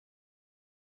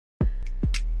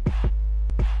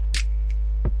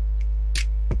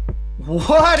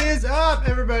What is up,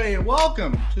 everybody, and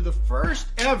welcome to the first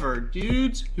ever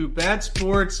Dudes Who Bet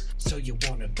Sports. So you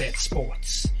want to bet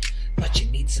sports, but you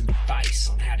need some advice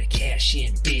on how to cash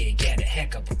in big at a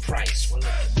heck of a price. Well,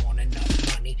 if you want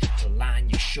enough money to line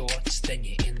your shorts, then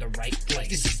you're in the right place.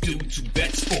 This is Dudes Who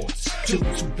Bet Sports.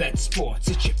 Dudes Who Bet Sports,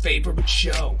 it's your favorite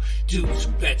show. Dudes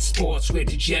Who Bet Sports, where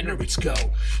degenerates go.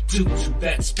 Dudes Who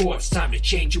Bet Sports, time to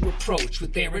change your approach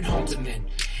with Aaron Halterman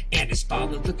and his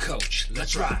father, the coach.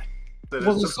 Let's ride.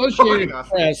 Well, the Associated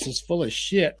Press is full of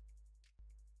shit.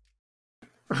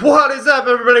 What is up,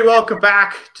 everybody? Welcome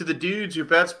back to the Dudes Who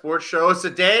Bet Sports show. It's the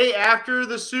day after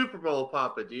the Super Bowl,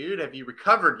 Papa Dude. Have you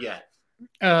recovered yet?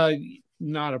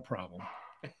 Not a problem.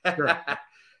 Sure.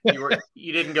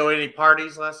 You didn't go to any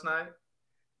parties last night?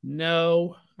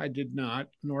 No, I did not,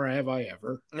 nor have I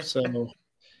ever. So,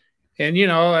 and you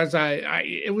know, as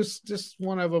it was just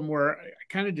one of them where I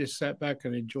kind of just sat back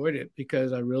and enjoyed it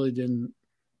because I really didn't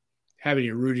have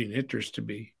any rooting interest, to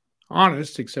be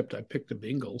honest, except I picked the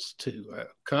Bengals to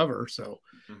cover. So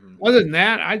other than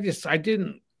that, I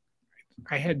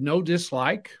had no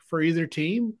dislike for either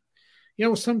team. You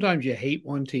know, sometimes you hate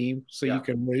one team so you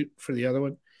can root for the other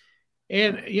one.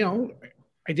 And, you know,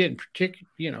 I didn't particularly,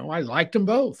 you know, I liked them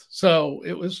both. So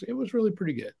it was really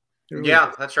pretty good.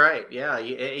 That's right. Yeah.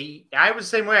 I was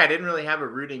the same way. I didn't really have a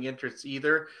rooting interest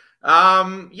either.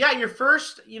 Your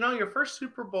first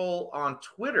Super Bowl on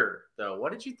Twitter, though.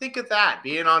 What did you think of that,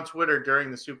 being on Twitter during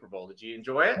the Super Bowl? Did you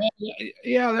enjoy it?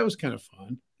 Yeah, that was kind of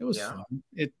fun. It was fun.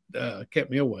 It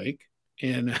kept me awake,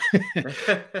 and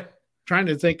trying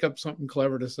to think up something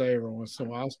clever to say every once in a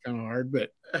while is kind of hard,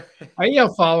 but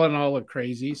following all the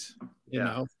crazies, you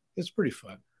know, it's pretty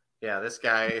fun. Yeah, this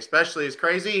guy especially is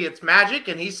crazy. It's magic,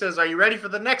 and he says, "Are you ready for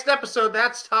the next episode?"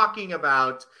 That's talking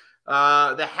about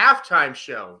the halftime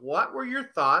show. What were your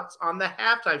thoughts on the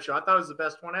halftime show? I thought it was the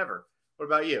best one ever. What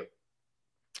about you?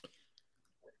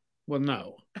 Well,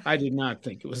 no, I did not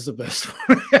think it was the best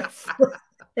one ever.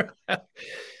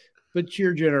 But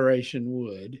your generation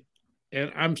would.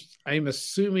 And I'm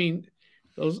assuming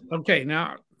those. Okay,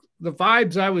 now the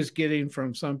vibes I was getting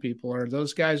from some people are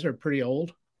those guys are pretty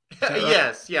old. Right?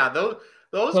 Yes, yeah.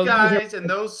 Those guys and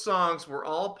those songs were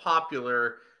all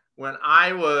popular when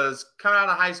I was coming out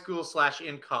of high school /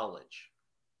 in college.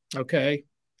 Okay.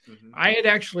 I had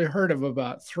actually heard of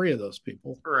about 3 of those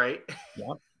people. Right.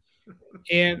 Yeah.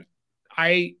 And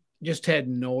I just had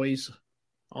noise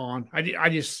on. I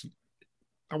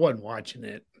wasn't watching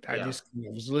it. I just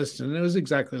was listening. It was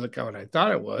exactly like what I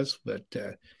thought it was. But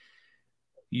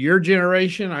your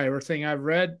generation, everything I've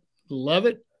read, love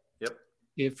it. Yep.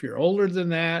 If you're older than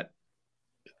that,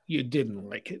 you didn't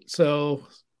like it. So,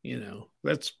 you know,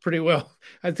 that's pretty well.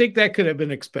 I think that could have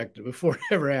been expected before it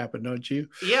ever happened, don't you?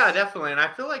 Yeah, definitely. And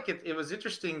I feel like it was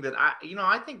interesting that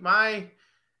I think my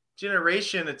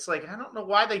generation, it's like, I don't know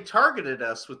why they targeted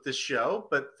us with this show,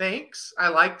 but thanks. I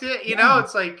liked it. You know,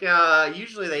 it's like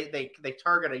usually they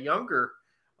target a younger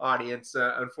audience,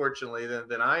 unfortunately,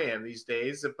 than I am these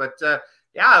days. But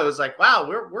I was like, wow,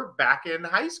 we're back in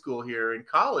high school here in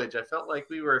college. I felt like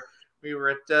we were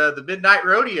at the Midnight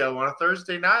Rodeo on a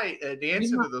Thursday night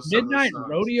dancing to those Midnight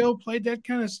Rodeo played that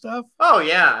kind of stuff? Oh,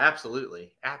 yeah,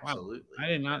 absolutely. Absolutely. Wow. I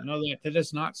did not know that. That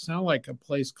does not sound like a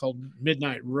place called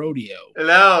Midnight Rodeo.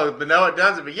 No, it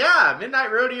doesn't. But yeah,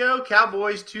 Midnight Rodeo,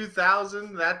 Cowboys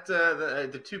 2000, that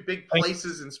the 2 big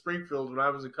places in Springfield when I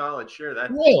was in college. Sure.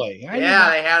 Really? They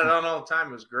had it on all the time.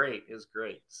 It was great.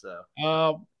 So.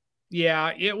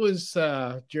 It was,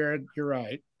 Jared, you're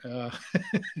right.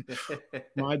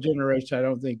 My generation, I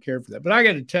don't think cared for that. But I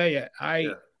got to tell you,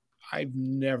 I've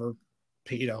never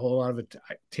paid a whole lot of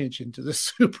attention to the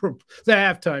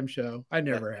halftime show. I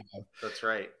never have. That's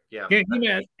right. Yeah.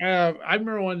 I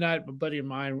remember one night, a buddy of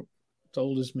mine, as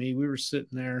old as me, we were sitting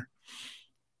there.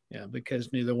 Yeah,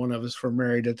 because neither one of us were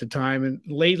married at the time, and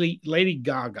Lady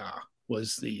Gaga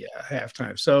was the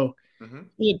halftime. So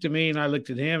he looked at me, and I looked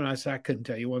at him, and I said, I couldn't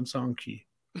tell you one song she,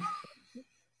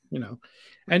 you know.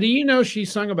 And she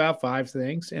sung about 5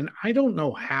 things, and I don't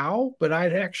know how, but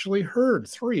I'd actually heard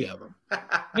 3 of them.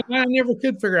 And I never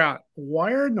could figure out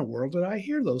where in the world did I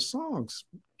hear those songs.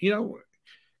 You know,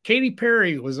 Katy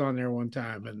Perry was on there one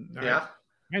time, and I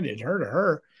hadn't heard of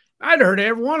her. I'd heard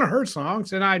every one of her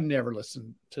songs, and I'd never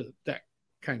listened to that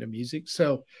kind of music.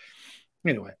 So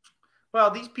anyway. Well,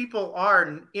 these people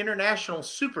are international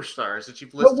superstars that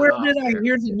you've listed. But where did I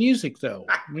hear the music, though?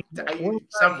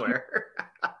 Somewhere.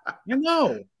 I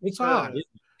know. It's odd.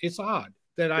 It's odd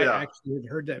that I actually had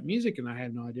heard that music, and I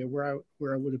had no idea where I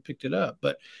would have picked it up.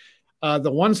 But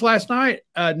the ones last night,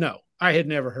 no, I had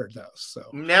never heard those. So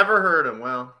never heard them.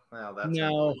 Well, that's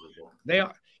no. They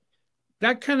are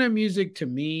that kind of music to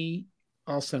me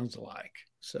all sounds alike.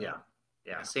 So yeah.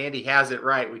 Sandy has it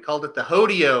right. We called it the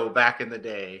Hodeo back in the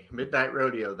day. Midnight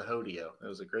Rodeo, the Hodeo. It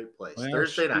was a great place. Well,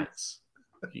 Thursday nights.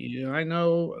 Yeah, I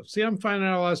know. See, I'm finding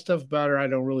out a lot of stuff about her I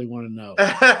don't really want to know.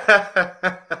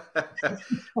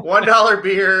 $1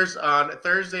 beers on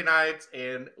Thursday nights,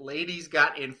 and ladies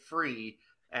got in free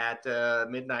at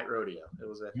Midnight Rodeo. It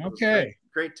was a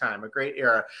great time, a great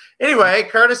era. Anyway,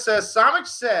 Curtis says Samich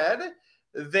said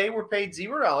they were paid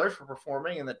 $0 for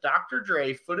performing, and that Dr.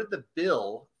 Dre footed the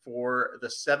bill for the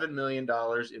 $7 million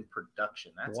in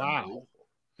production. That's unbelievable.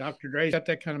 Dr. Dre's got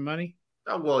that kind of money?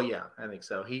 Oh, well, yeah, I think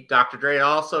so. Dr. Dre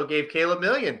also gave Caleb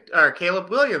Williams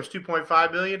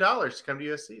 $2.5 million to come to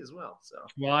USC as well. So,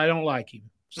 well, I don't like him.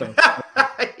 So, yeah,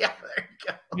 there you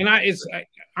go. And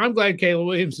I'm glad Caleb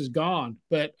Williams is gone,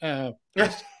 but I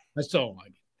still don't like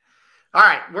him. All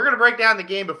right, we're going to break down the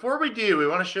game. Before we do, we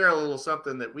want to share a little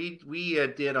something that we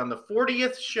did on the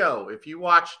 40th show. If you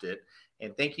watched it,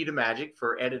 and thank you to Magic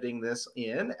for editing this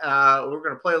in. We're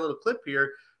going to play a little clip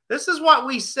here. This is what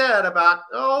we said about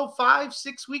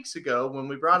 5-6 weeks ago when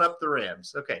we brought up the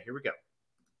Rams. Okay, here we go.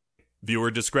 Viewer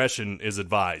discretion is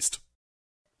advised.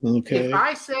 Okay. If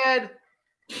I said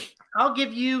I'll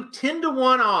give you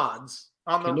 10-1 odds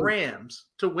on the Rams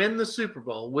to win the Super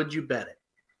Bowl, would you bet it?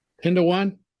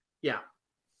 10-1? Yeah.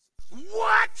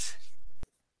 What?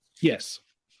 Yes.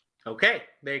 Okay.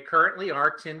 They currently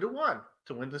are 10-1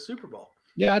 to win the Super Bowl.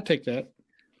 Yeah, I'd take that.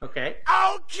 Okay.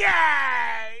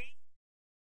 Okay.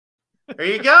 There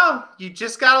you go. You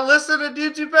just got to listen to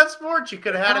Dudes Who Bet Sports. You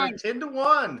could have had it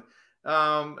 10-1.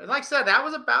 And like I said, that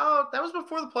was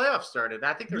before the playoffs started.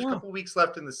 I think there's a couple weeks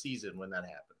left in the season when that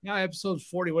happened. Yeah, episode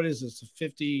 40. What is this?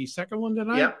 The 52nd one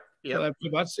tonight? Yep. Well,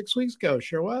 about 6 weeks ago.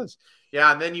 Sure was.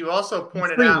 Yeah, and then you also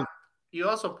pointed out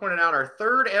our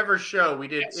third ever show. We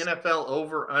did NFL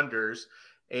over-unders,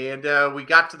 and we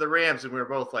got to the Rams, and we were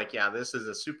both like, yeah, this is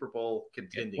a Super Bowl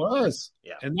contending. It was.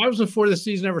 Yeah. And that was before the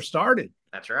season ever started.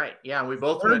 That's right. Yeah, we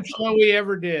both Third show we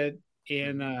ever did.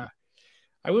 And I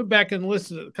went back and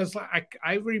listened to it because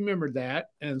I remembered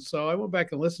that. And so I went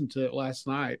back and listened to it last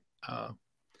night.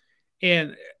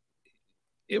 And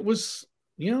it was,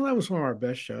 that was one of our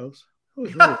best shows. It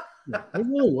was really, it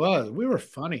really was. We were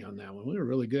funny on that one. We were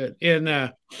really good.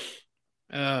 And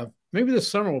maybe this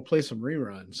summer we'll play some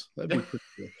reruns. That'd be pretty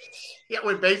good. Yeah,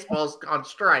 when baseball's on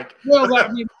strike. Well,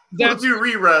 we'll do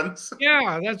reruns.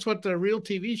 Yeah, that's what the real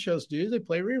TV shows do. They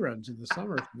play reruns in the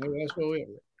summer. Maybe that's what we.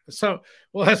 So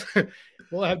we'll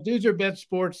have Dudes Who Bet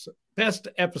Sports best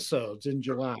episodes in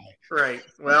July. Right.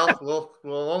 Well,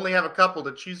 we'll only have a couple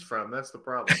to choose from. That's the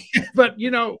problem. But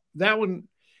that one,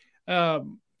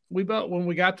 when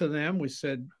we got to them, we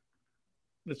said,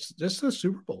 this is a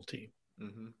Super Bowl team.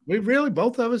 Mm-hmm. We really,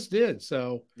 both of us did.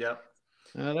 So yep.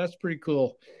 That's pretty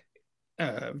cool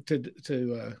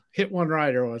to hit one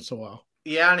right every once in a while.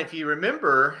 Yeah, and if you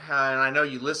remember, and I know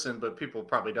you listened, but people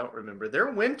probably don't remember, their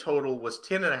win total was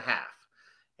 10.5.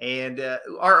 And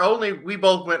we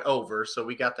both went over, so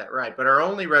we got that right. But our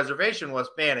only reservation was,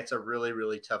 man, it's a really,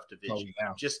 really tough division. Oh,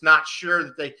 yeah. Just not sure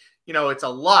that they, it's a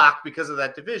lock because of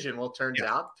that division. Well, it turns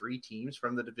out 3 teams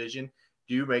from the division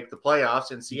do make the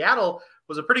playoffs, and Seattle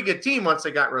was a pretty good team once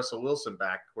they got Russell Wilson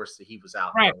back. Of course, he was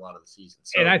out for a lot of the season.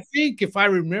 So, and I think if I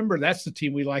remember, that's the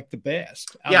team we liked the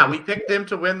best. Yeah, we picked them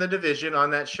to win the division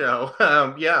on that show.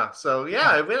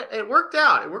 It worked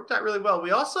out. It worked out really well.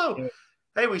 We also,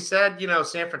 we said,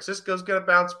 San Francisco's going to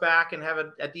bounce back and have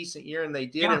a decent year, and they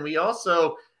did. Yeah. And we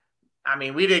also,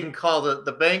 we didn't call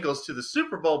the Bengals to the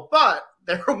Super Bowl, but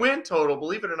their win total,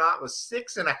 believe it or not, was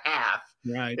 6.5.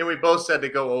 Right. And we both said to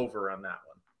go over on that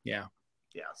one. Yeah.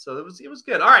 Yeah. So it was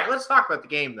good. All right. Let's talk about the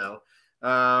game, though.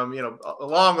 A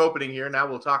long opening here. Now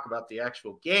we'll talk about the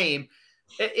actual game.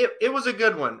 It was a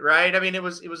good one, right? It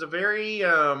was a very,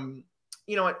 it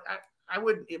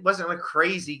wasn't a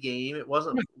crazy game. It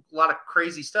wasn't a lot of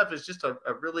crazy stuff. It's just a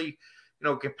really,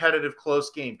 competitive, close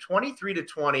game.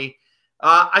 23-20.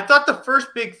 I thought the first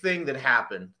big thing that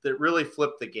happened that really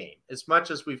flipped the game, as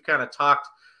much as we've kind of talked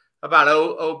about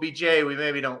OBJ, we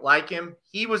maybe don't like him.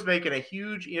 He was making a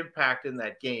huge impact in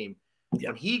that game. Yeah.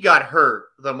 When he got hurt,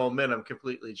 the momentum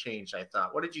completely changed, I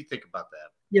thought. What did you think about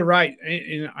that? You're right.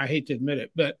 And I hate to admit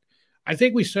it, but I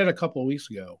think we said a couple of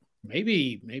weeks ago,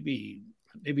 maybe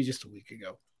just a week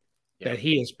ago, that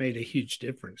he has made a huge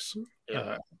difference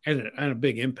and a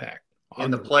big impact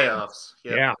in the playoffs.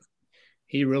 Yep. Yeah,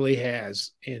 he really has.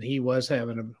 And he was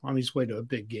on his way to a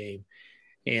big game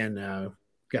and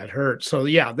got hurt. So,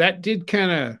 yeah, that did kind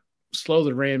of slow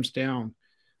the Rams down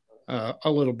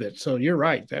a little bit. So you're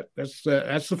right. That's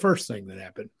the first thing that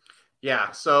happened.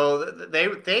 Yeah, so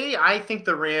I think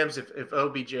the Rams, if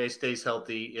OBJ stays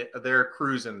healthy, they're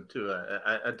cruising to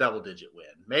a double-digit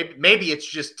win. Maybe it's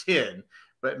just 10,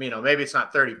 but maybe it's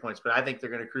not 30 points. But I think they're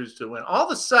going to cruise to a win. All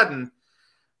of a sudden,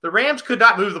 the Rams could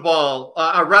not move the ball,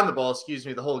 run the ball,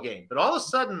 the whole game. But all of a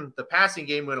sudden, the passing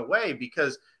game went away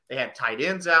because they had tight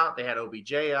ends out, they had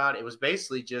OBJ out. It was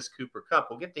basically just Cooper Kupp.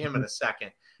 We'll get to him in a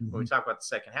second when we talk about the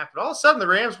second half. But all of a sudden, the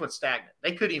Rams went stagnant.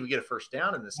 They couldn't even get a first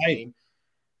down in this game.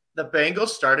 The Bengals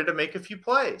started to make a few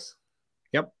plays.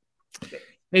 Yep.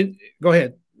 And go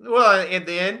ahead. Well, and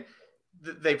then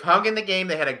they've hung in the game.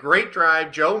 They had a great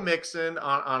drive. Joe Mixon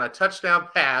on a touchdown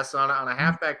pass, on a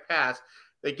halfback pass.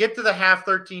 They get to the half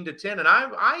 13-10, and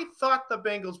I thought the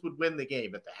Bengals would win the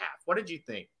game at the half. What did you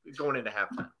think going into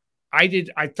halftime? I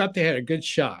did. I thought they had a good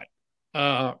shot.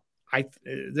 The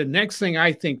next thing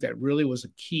I think that really was a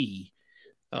key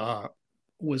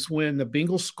was when the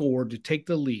Bengals scored to take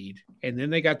the lead, and then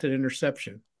they got the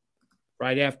interception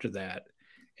right after that,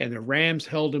 and the Rams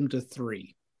held them to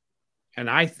 3. And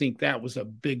I think that was a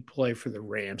big play for the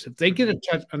Rams. If they get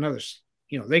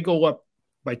they go up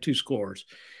by 2 scores.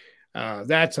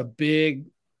 That's a big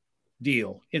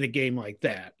deal in a game like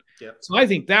that. Yep. So I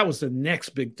think that was the next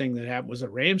big thing that happened was the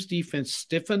Rams defense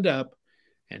stiffened up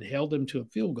and held them to a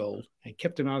field goal and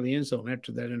kept them out of the end zone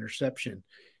after that interception.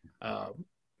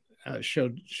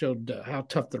 Showed how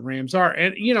tough the Rams are.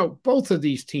 And, both of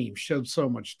these teams showed so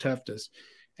much toughness.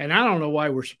 And I don't know why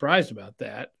we're surprised about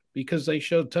that because they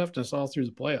showed toughness all through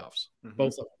the playoffs. Mm-hmm.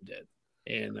 Both of them did.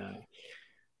 And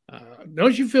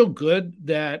don't you feel good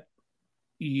that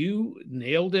you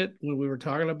nailed it when we were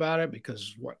talking about it?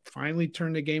 Because what finally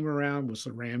turned the game around was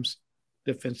the Rams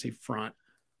defensive front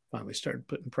finally started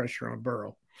putting pressure on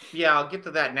Burrow. Yeah, I'll get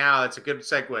to that now. It's a good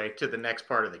segue to the next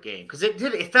part of the game because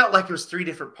it felt like it was 3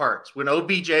 different parts. When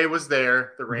OBJ was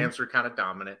there, the Rams were kind of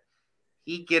dominant.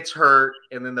 He gets hurt,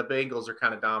 and then the Bengals are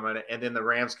kind of dominant, and then the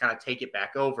Rams kind of take it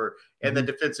back over, and the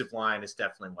defensive line is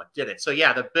definitely what did it. So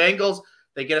yeah, the Bengals,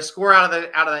 they get a score out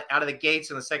of the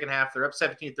gates in the second half. They're up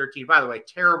 17-13. By the way,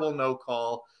 terrible no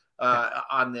call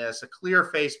on this. A clear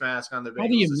face mask on the Bengals. How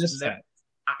do you miss that?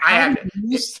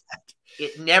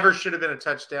 It never should have been a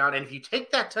touchdown. And if you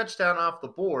take that touchdown off the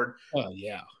board,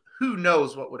 who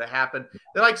knows what would have happened?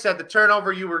 Then, like I said, the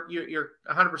turnover, you're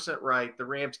 100% right. The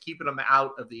Rams keeping them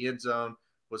out of the end zone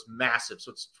was massive.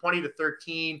 So it's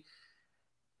 20-13.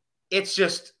 It's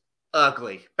just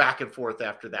ugly back and forth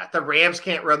after that. The Rams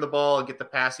can't run the ball and get the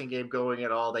passing game going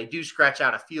at all. They do scratch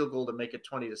out a field goal to make it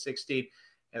 20-16.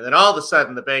 And then all of a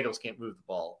sudden, the Bengals can't move the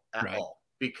ball at all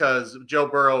because Joe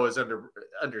Burrow is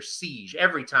under siege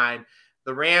every time.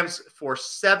 The Rams force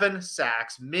 7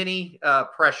 sacks, many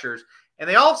pressures, and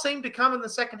they all seem to come in the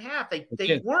second half. They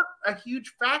weren't a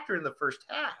huge factor in the first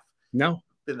half. No.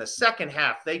 In the second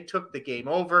half, they took the game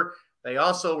over. They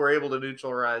also were able to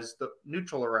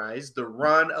neutralize the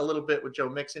run a little bit with Joe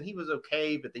Mixon. He was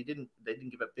okay, but they didn't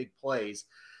give up big plays.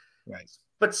 Right.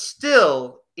 But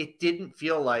still, it didn't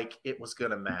feel like it was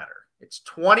going to matter. It's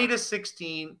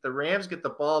 20-16. The Rams get the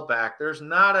ball back. There's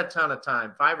not a ton of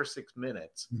time, 5 or 6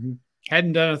 minutes. Mm-hmm.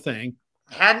 Hadn't done a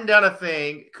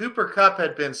thing. Cooper Kupp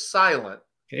had been silent.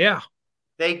 Yeah.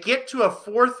 They get to a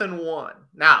 4th and 1.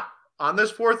 Now, on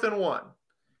this 4th and 1,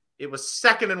 it was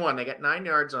 2nd and 1. They got 9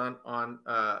 yards on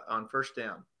first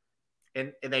down.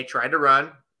 And they tried to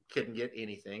run, couldn't get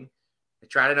anything. They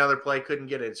tried another play, couldn't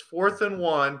get it. It's 4th and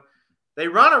 1. They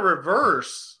run a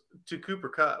reverse to Cooper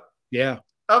Kupp. Yeah.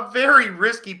 A very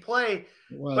risky play.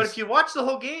 But if you watch the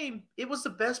whole game, it was the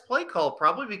best play call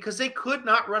probably because they could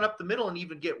not run up the middle and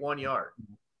even get 1 yard.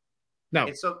 No.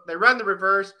 And so they run the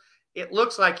reverse. It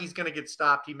looks like he's going to get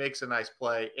stopped. He makes a nice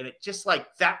play. And it just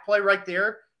like that play right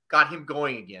there got him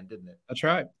going again, didn't it? That's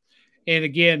right. And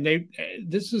again,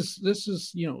 this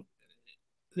is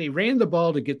they ran the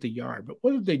ball to get the yard, but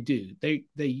what did they do? They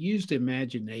used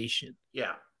imagination.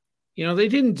 Yeah. They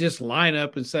didn't just line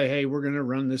up and say, hey, we're going to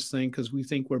run this thing because we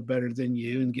think we're better than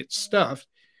you and get stuffed.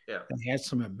 Yeah. They had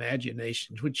some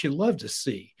imagination, which you love to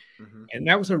see. Mm-hmm. And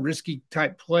that was a risky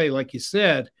type play, like you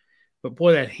said. But,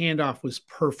 boy, that handoff was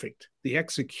perfect. The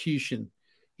execution,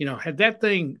 had that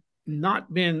thing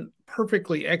not been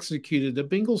perfectly executed, the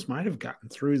Bengals might have gotten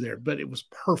through there, but it was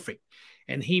perfect.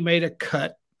 And he made a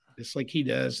cut just like he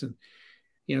does. And,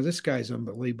 this guy's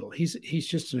unbelievable. He's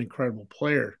just an incredible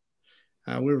player.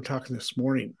 We were talking this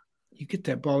morning. You get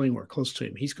that ball anywhere close to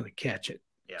him, he's going to catch it.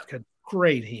 Yeah. He's got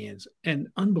great hands and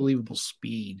unbelievable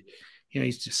speed.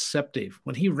 He's deceptive.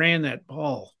 When he ran that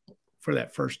ball for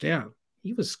that first down,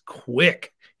 he was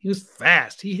quick. He was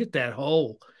fast. He hit that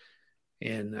hole.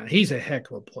 And he's a heck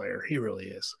of a player. He really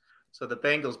is. So the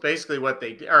Bengals basically what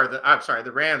they did, or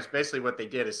the Rams basically what they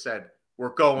did is said,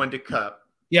 we're going to Cup.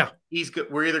 Yeah.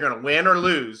 We're either going to win or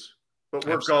lose, but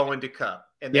we're Absolutely. going to Cup.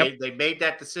 And Yep. they made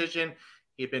that decision.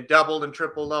 He'd been doubled and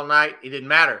tripled all night. It didn't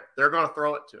matter. They're going to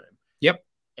throw it to him. Yep.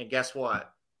 And guess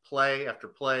what? Play after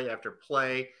play after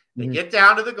play. They Mhm. get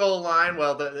down to the goal line.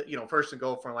 Well, first and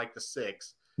goal from like the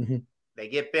 6. Mhm. They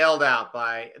get bailed out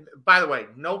by the way,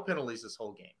 no penalties this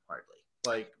whole game, hardly.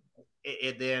 Like,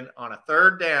 and then on a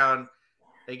third down,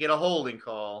 they get a holding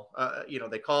call.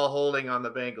 They call a holding on the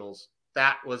Bengals.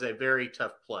 That was a very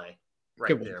tough play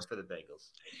right there for the Bengals.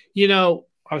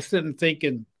 I was sitting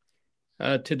thinking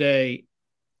today,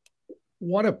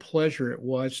 what a pleasure it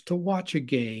was to watch a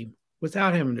game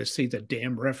without having to see the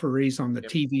damn referees on the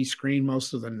TV screen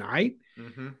most of the night.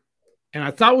 Mm-hmm. And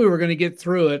I thought we were going to get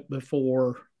through it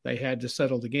before they had to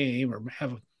settle the game or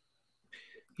have,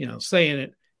 saying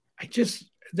it.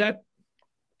 That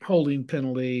holding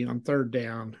penalty on third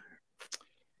down,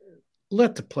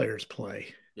 let the players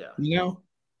play. Yeah.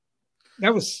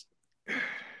 That was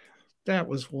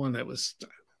one that was,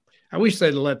 I wish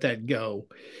they'd let that go.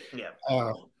 Yeah.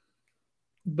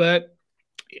 But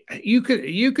you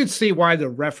could see why the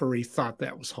referee thought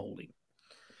that was holding.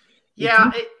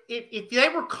 Yeah, if they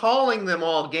were calling them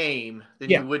all game, then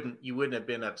you wouldn't have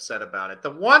been upset about it.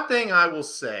 The one thing I will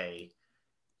say,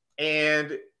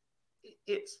 and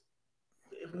it's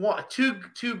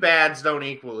two bads don't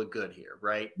equal a good here,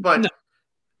 right? But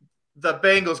the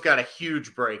Bengals got a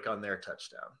huge break on their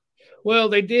touchdown. Well,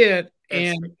 they did,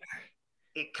 and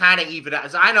it kind of evened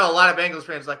out. I know a lot of Bengals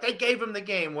fans they gave them the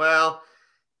game. Well,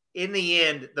 in the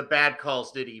end, the bad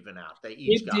calls did even out. They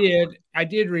each got one. I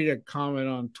did read a comment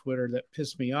on Twitter that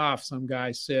pissed me off. Some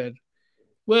guy said,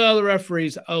 well, the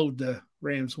referees owed the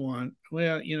Rams one.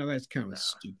 Well, that's kind of a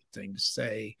stupid thing to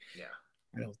say. Yeah.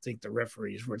 I don't think the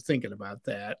referees were thinking about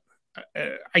that.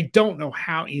 I don't know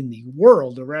how in the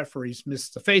world the referees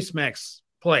missed the face mask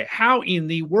play. How in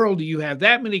the world do you have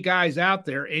that many guys out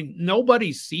there and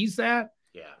nobody sees that?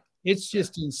 Yeah. It's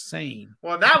just insane.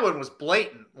 Well, that one was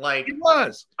blatant. It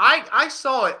was. I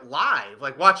saw it live,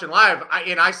 watching live.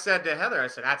 I said to Heather, I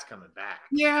said, that's coming back.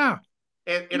 Yeah.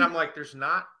 And I'm like, there's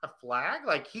not a flag?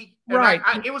 Right.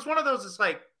 It was one of those, it's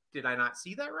like, did I not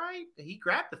see that right? He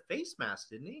grabbed the face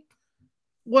mask, didn't he?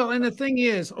 Well, and the thing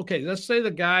is, okay, let's say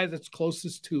the guy that's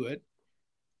closest to it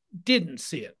didn't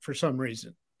see it for some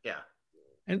reason. Yeah.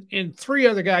 And 3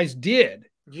 other guys did.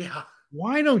 Yeah.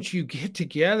 Why don't you get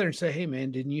together and say, hey,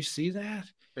 man, didn't you see that?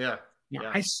 Yeah.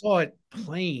 I saw it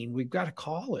plain. We've got to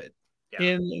call it.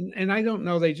 Yeah. And I don't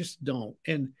know. They just don't.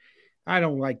 And I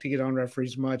don't like to get on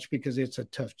referees much because it's a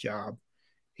tough job.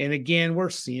 And again,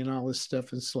 we're seeing all this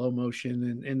stuff in slow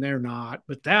motion and they're not.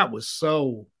 But that was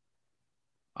so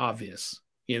obvious,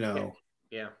 Yeah.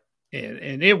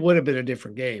 And it would have been a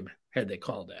different game had they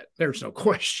called that. There's no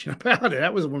question about it.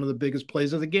 That was one of the biggest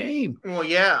plays of the game. Well,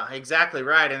 yeah, exactly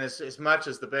right. And as much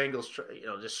as the Bengals,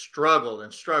 just struggled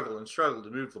to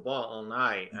move the ball all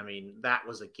night, I mean, that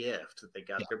was a gift that they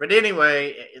got there. But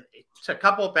anyway, it's a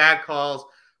couple of bad calls.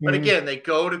 But again, they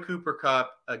go to Cooper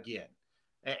Kupp again.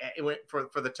 It went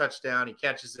for the touchdown. He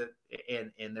catches it,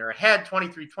 and they're ahead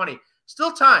 23-20.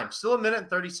 Still time, still 1 minute and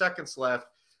 30 seconds left.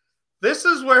 This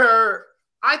is where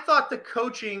I thought the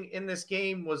coaching in this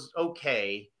game was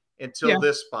okay until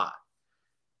this spot.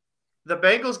 The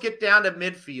Bengals get down to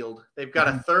midfield. They've got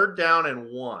a 3rd down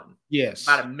and 1. Yes.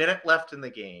 About a minute left in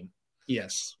the game.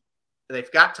 Yes.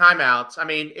 They've got timeouts. I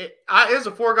mean, it is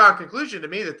a foregone conclusion to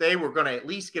me that they were going to at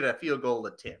least get a field goal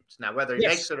attempt. Now, whether he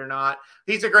makes it or not,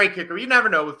 he's a great kicker. You never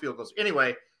know with field goals.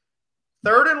 Anyway,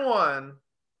 3rd and 1,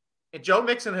 and Joe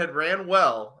Mixon had ran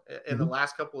well in the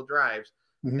last couple of drives.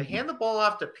 They hand the ball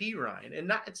off to Perine,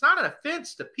 and it's not an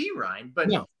offense to Perine, but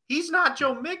he's not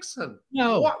Joe Mixon.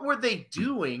 No. What were they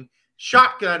doing?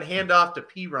 Shotgun handoff to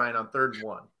Perine on 3rd and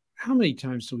 1. How many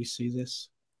times do we see this?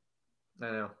 I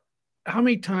know. How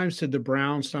many times did the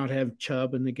Browns not have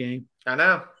Chubb in the game? I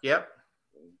know. Yep.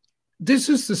 This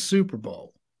is the Super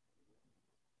Bowl.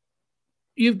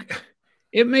 It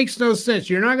makes no sense.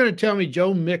 You're not going to tell me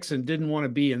Joe Mixon didn't want to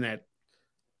be on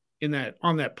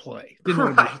that play.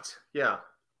 Right. Yeah.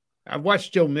 I've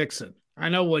watched Joe Mixon. I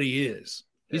know what he is.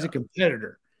 He's a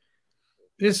competitor.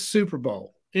 This Super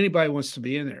Bowl, anybody wants to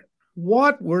be in there.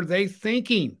 What were they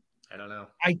thinking? I don't know.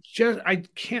 I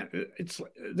can't.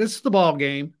 This is the ball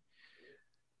game,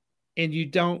 and you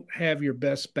don't have your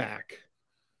best back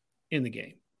in the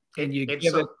game, and you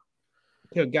give it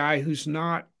to a guy who's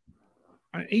not.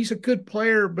 He's a good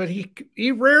player, but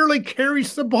he rarely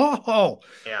carries the ball.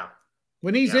 Yeah.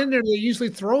 When he's in there, they usually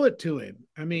throw it to him.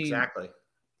 I mean, exactly.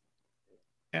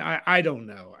 I don't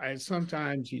know.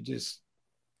 Sometimes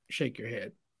shake your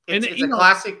head. It's a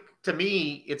classic, to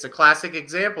me, it's a classic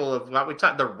example of what we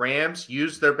talked. The Rams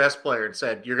used their best player and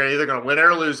said, you're either going to win it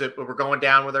or lose it, but we're going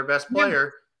down with our best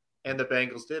player. And the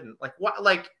Bengals didn't. Like, what?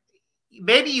 Like,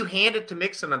 maybe you hand it to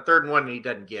Mixon on 3rd and 1 and he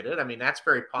doesn't get it. I mean, that's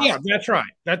very possible. Yeah, that's right.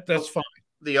 That's fine.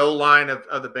 The O-line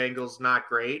of the Bengals not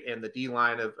great, and the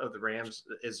D-line of the Rams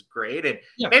is great, and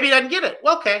maybe he doesn't get it.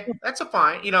 Well, okay, that's a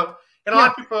fine. You know, and a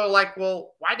lot of people are like,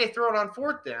 well, why'd they throw it on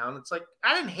 4th down? It's like,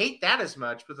 I didn't hate that as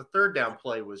much, but the 3rd down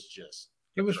play was just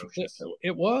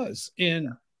it was. And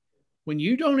when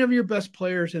you don't have your best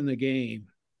players in the game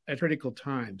at critical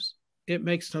times, it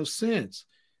makes no sense.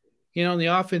 You know, and the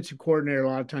offensive coordinator a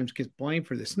lot of times gets blamed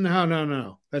for this.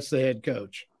 No. That's the head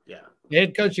coach. Yeah. The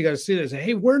head coach, you got to see that. Say,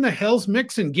 hey, where in the hell's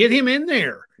Mixon? Get him in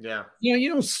there. Yeah. You know, you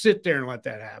don't sit there and let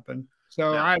that happen.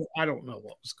 So I don't know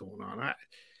what was going on.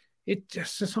 It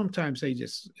just sometimes it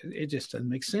just doesn't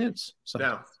make sense.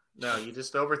 Sometimes. No, you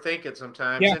just overthink it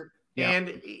sometimes. Yeah.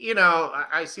 And you know,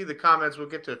 I see the comments. We'll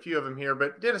get to a few of them here,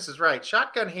 but Dennis is right.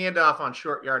 Shotgun handoff on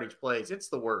short yardage plays. It's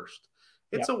the worst.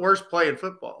 It's the worst play in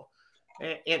football.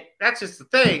 And that's just the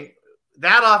thing.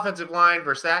 That offensive line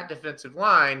versus that defensive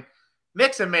line,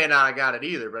 Mixon may not have got it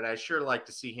either, but I sure like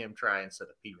to see him try instead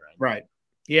of P. Right.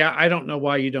 Yeah, I don't know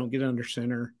why you don't get under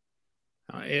center,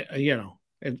 you know,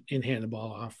 and hand the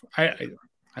ball off. I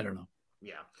don't know.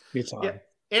 Yeah. It's odd. Yeah.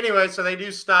 Anyway, so they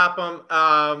do stop them,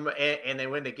 and they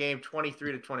win the game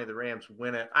 23-20. The Rams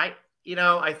win it.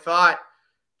 I thought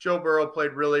Joe Burrow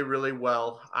played really, really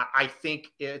well. I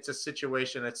think it's a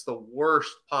situation that's the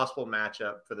worst possible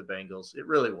matchup for the Bengals. It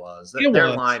really was. Their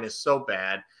line is so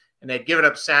bad, and they'd given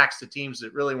up sacks to teams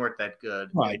that really weren't that good.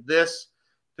 Right. And this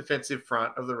defensive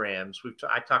front of the Rams,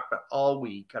 I talked about all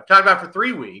week. I've talked about for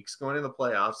 3 weeks going into the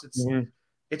playoffs.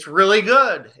 It's really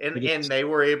good, and they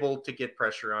were able to get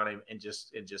pressure on him and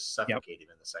just suffocate him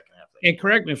in the second half. And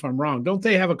correct me if I'm wrong. Don't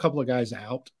they have a couple of guys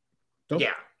out?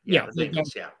 Yeah. A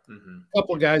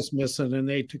couple of guys missing, and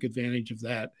they took advantage of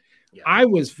that. Yeah. I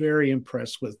was very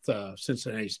impressed with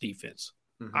Cincinnati's defense.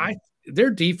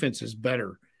 Their defense is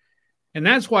better, and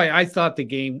that's why I thought the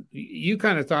game. You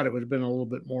kind of thought it would have been a little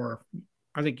bit more.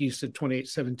 I think you said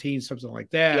 28-17, something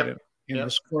like that, and the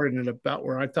score ended about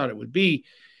where I thought it would be,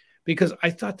 because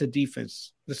I thought the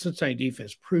Cincinnati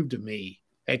defense proved to me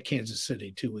at Kansas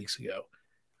City 2 weeks ago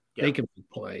they can make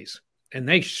plays, and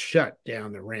they shut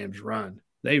down the Rams' run.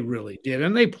 They really did,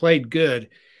 and they played good.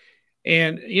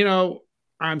 And, you know,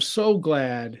 I'm so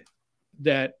glad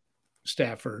that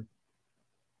Stafford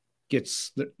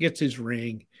gets his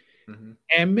ring,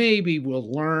 and maybe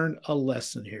we'll learn a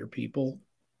lesson here, people.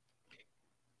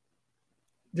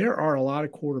 There are a lot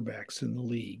of quarterbacks in the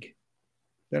league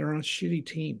that are on shitty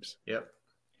teams. Yep.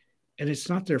 And it's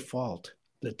not their fault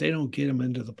that they don't get them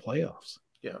into the playoffs.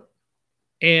 Yeah.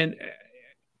 And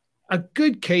a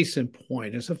good case in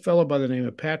point is a fellow by the name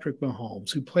of Patrick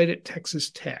Mahomes, who played at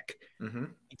Texas Tech in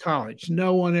college.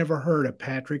 No one ever heard of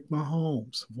Patrick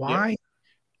Mahomes. Why? Yep.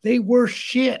 They were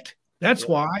shit. That's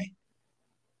why.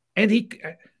 And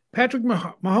Patrick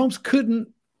Mahomes couldn't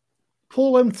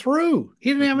pull him through.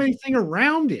 He didn't have anything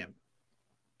around him.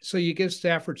 So you give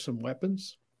Stafford some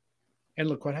weapons, and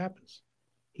look what happens.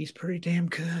 He's pretty damn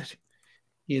good,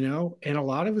 you know. And a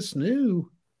lot of us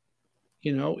knew,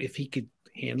 you know, if he could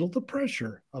handle the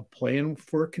pressure of playing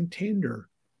for a contender,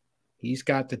 he's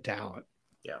got the talent.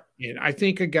 Yeah. And I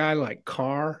think a guy like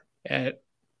Carr at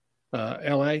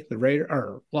LA, the Raider,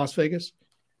 or Las Vegas,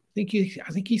 I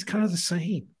think he's kind of the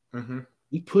same.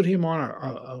 You put him on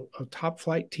a top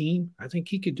flight team, I think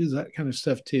he could do that kind of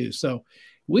stuff too. So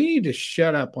we need to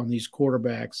shut up on these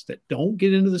quarterbacks that don't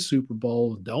get into the Super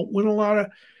Bowl, don't win a lot of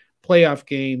playoff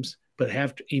games, but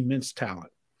have immense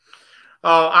talent.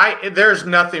 Oh, there's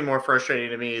nothing more frustrating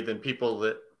to me than people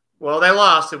that, well, they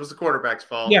lost. It was the quarterback's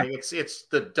fault. Yeah.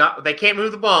 They can't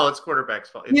move the ball. It's quarterback's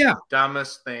fault. It's the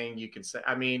dumbest thing you can say.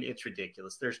 I mean, it's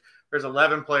ridiculous. There's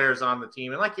 11 players on the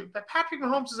team, and like Patrick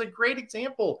Mahomes is a great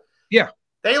example. Yeah.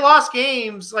 They lost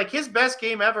games. Like his best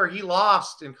game ever, he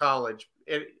lost in college.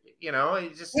 He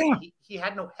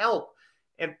had no help.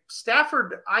 And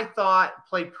Stafford, I thought,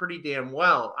 played pretty damn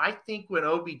well. I think when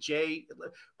OBJ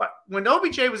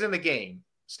was in the game,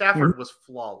 Stafford was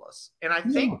flawless. And I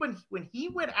think when he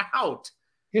went out,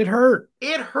 it hurt.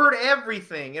 It hurt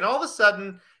everything. And all of a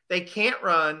sudden, they can't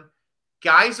run.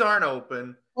 Guys aren't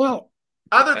open. Well,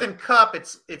 other than Kupp,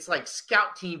 it's like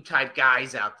scout team type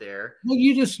guys out there. Well,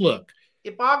 you just look.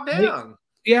 It bogged down.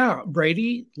 Yeah,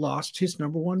 Brady lost his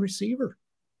number one receiver.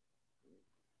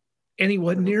 And he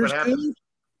wasn't near as good.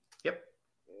 Yep.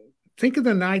 Think of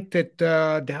the night that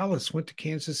Dallas went to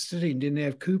Kansas City and didn't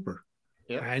have Cooper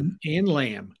and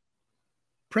Lamb.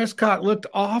 Prescott looked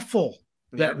awful.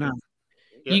 that night.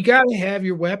 Yep. You got to have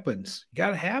your weapons. You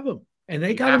got to have them. And they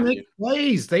You got to have make to.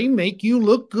 plays. They make you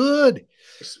look good,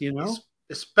 you know?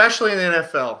 Especially in the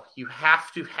NFL, you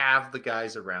have to have the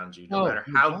guys around you. No matter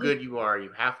how right. good you are, you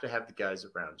have to have the guys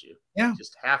around you. Yeah. You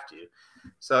just have to.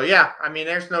 So, yeah, I mean,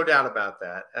 there's no doubt about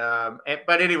that.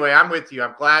 But anyway, I'm with you.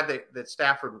 I'm glad that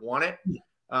Stafford won it.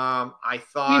 I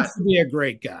thought seems to be a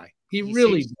great guy. He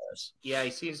really does. Yeah,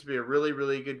 he seems to be a really,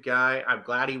 really good guy. I'm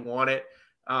glad he won it.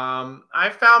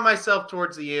 I found myself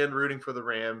towards the end rooting for the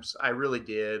Rams. I really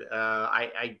did. I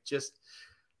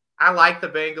like the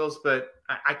Bengals, but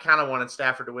I kind of wanted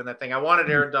Stafford to win that thing. I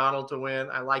wanted Aaron Donald to win.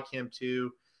 I like him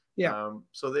too. Yeah.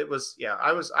 So it was,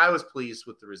 I was pleased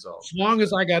with the result. As long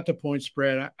as I got the point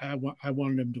spread, I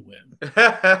wanted him to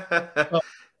win.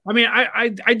 I mean,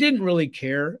 I didn't really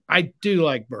care. I do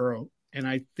like Burrow, and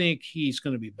I think he's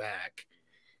going to be back.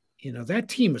 You know, that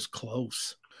team is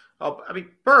close. Oh, I mean,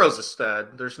 Burrow's a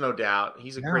stud. There's no doubt.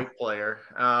 He's a great player,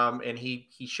 and he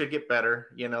should get better.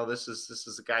 You know, this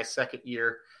is a guy's second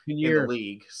year in the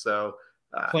league, so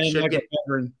playing like a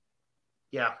veteran.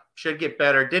 Yeah, should get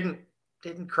better. Didn't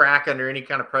crack under any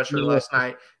kind of pressure last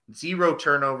night. 0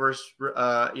 turnovers.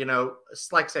 You know,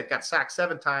 like I said, got sacked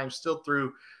 7 times. Still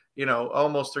threw, you know,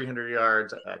 almost 300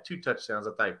 yards, 2 touchdowns.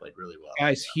 I thought he played really well.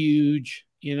 Guy's huge.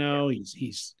 You know,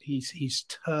 he's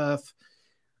tough.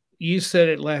 You said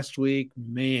it last week,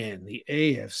 man. The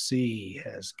AFC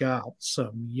has got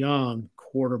some young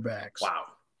quarterbacks. Wow.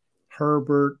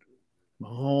 Herbert,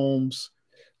 Mahomes,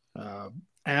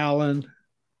 Allen,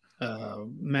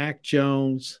 Mac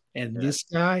Jones, and this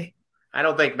guy. I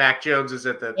don't think Mac Jones is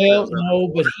at the. Well,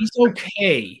 no, but he's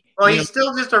okay. Well, he's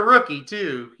still just a rookie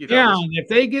too. You know? Yeah, and if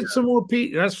they get some more,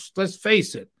 let's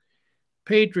face it,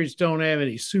 Patriots don't have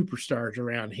any superstars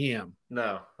around him.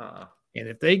 No. And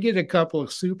if they get a couple of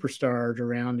superstars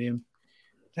around him,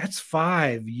 that's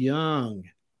 5 young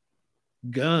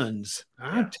guns.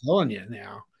 I'm telling you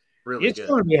now. Really it's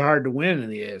going to be hard to win in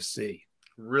the AFC.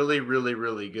 Really, really,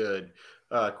 really good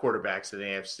quarterbacks in the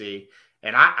AFC.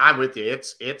 And I'm with you.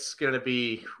 It's going to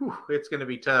be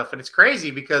tough. And it's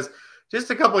crazy because just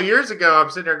a couple of years ago, I'm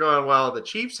sitting there going, well, the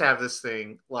Chiefs have this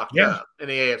thing locked up in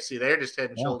the AFC. They're just head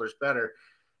and shoulders better.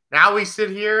 Now we sit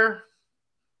here.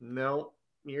 No.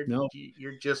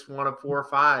 You're just one of 4 or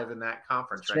 5 in that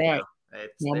conference right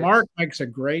now. Mark makes a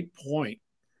great point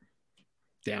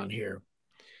down here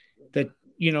that,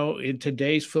 you know, in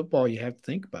today's football you have to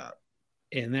think about,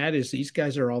 and that is these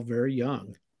guys are all very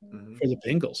young for the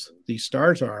Bengals. These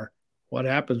stars are. What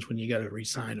happens when you got to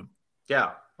re-sign them?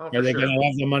 Yeah. Are they going to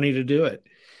have the money to do it?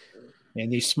 And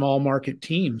these small market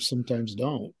teams sometimes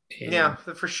don't. And yeah,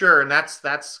 for sure. And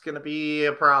that's going to be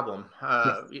a problem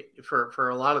for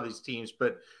a lot of these teams.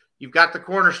 But you've got the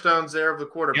cornerstones there of the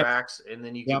quarterbacks, and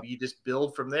then you just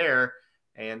build from there.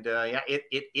 And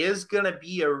it is going to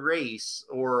be a race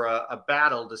or a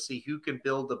battle to see who can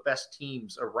build the best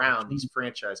teams around these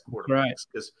franchise quarterbacks.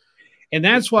 Right. And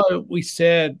that's why we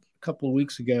said a couple of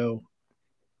weeks ago,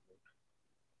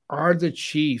 are the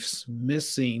Chiefs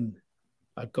missing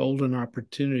a golden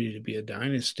opportunity to be a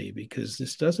dynasty? Because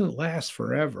this doesn't last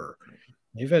forever.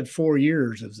 They've had 4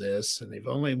 years of this, and they've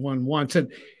only won once.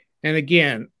 And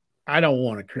again, I don't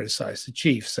want to criticize the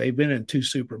Chiefs. They've been in 2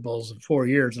 Super Bowls in 4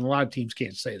 years, and a lot of teams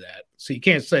can't say that. So you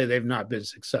can't say they've not been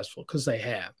successful because they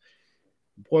have.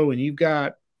 Boy, when you've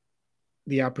got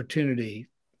the opportunity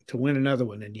to win another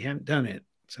one and you haven't done it,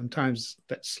 sometimes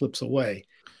that slips away.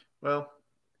 Well,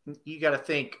 you got to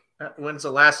think, when's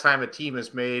the last time a team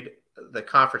has made the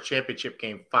conference championship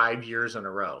game 5 years in a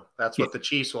row? That's what the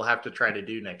Chiefs will have to try to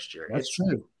do next year. That's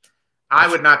true. I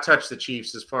would not touch the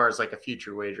Chiefs as far as like a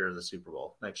future wager of the Super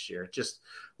Bowl next year. Just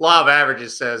law of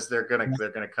averages says they're gonna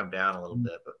come down a little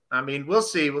bit. But I mean, we'll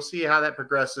see. We'll see how that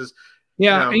progresses.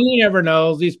 Yeah, and you never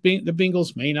know. The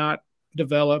Bengals may not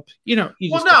develop. You know.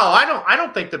 I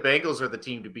don't think the Bengals are the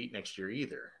team to beat next year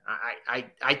either.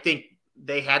 I think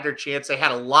they had their chance. They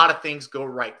had a lot of things go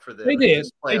right for them. They did.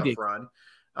 This playoff run.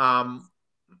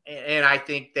 And I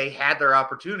think they had their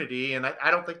opportunity, and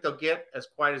I don't think they'll get as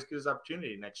quite as good as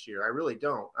opportunity next year. I really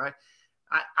don't.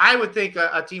 I would think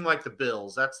a team like the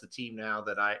Bills, that's the team now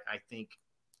that I think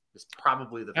is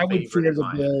probably the favorite. I would fear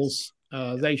the Bills.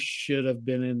 They should have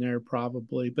been in there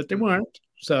probably, but they weren't.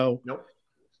 So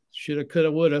shoulda,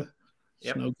 coulda, woulda.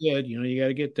 It's no good. You know, you got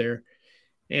to get there.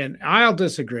 And I'll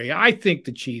disagree. I think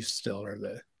the Chiefs still are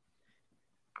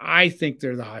I think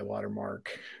they're the high water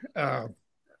mark.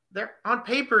 They're on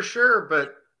paper, sure,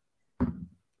 but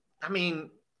I mean,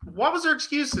 what was their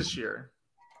excuse this year?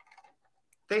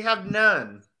 They have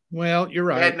none. Well, you're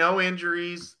right. They had no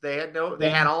injuries. They had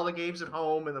all the games at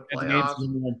home in the playoffs.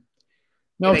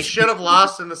 And they should have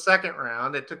lost in the second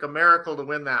round. It took a miracle to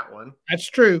win that one. That's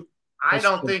true. I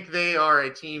don't think they are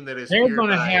a team that is. They're going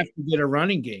to have to get a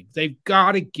running game. They've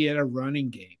got to get a running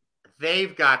game.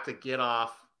 They've got to get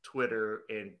off Twitter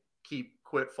and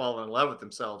quit falling in love with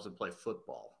themselves and play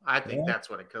football. I think that's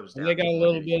what it comes down to. They got a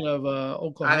little bit of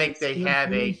Oklahoma. I think they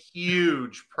have a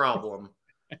huge problem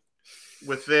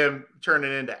with them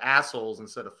turning into assholes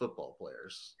instead of football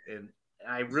players. And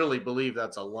I really believe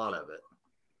that's a lot of it.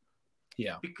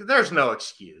 Yeah. Because there's no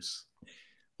excuse.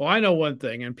 Well, I know one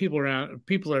thing, and people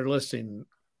are listening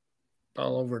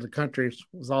all over the country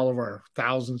with all of our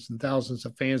thousands and thousands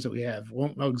of fans that we have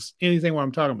won't know anything what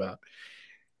I'm talking about.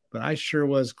 But I sure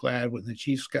was glad when the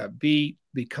Chiefs got beat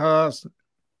because,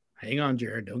 hang on,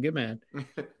 Jared, don't get mad,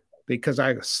 because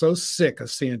I was so sick of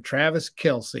seeing Travis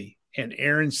Kelce and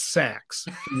Aaron Sachs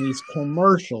in these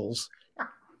commercials.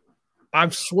 I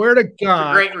swear to God. That's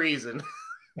a great reason.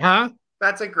 Huh?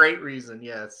 That's a great reason,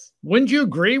 yes. Wouldn't you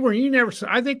agree? Were you never?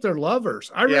 I think they're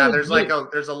lovers. There's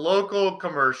a local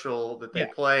commercial that they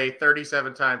play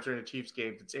 37 times during the Chiefs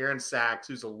game. It's Aaron Sachs,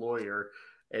 who's a lawyer,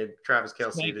 and Travis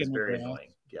Kelce is very annoying.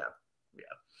 Yeah.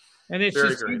 And it's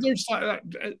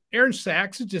Aaron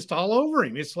Sachs is just all over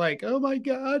him. It's like, oh my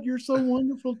God, you're so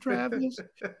wonderful, Travis.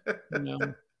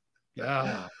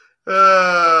 Yeah.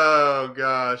 Oh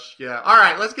gosh, yeah. All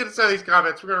right, let's get to some of these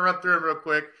comments. We're gonna run through them real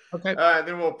quick. Okay.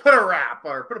 Then we'll put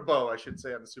a bow, I should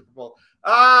say, on the Super Bowl.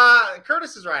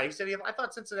 Curtis is right. He said I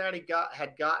thought Cincinnati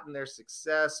had gotten their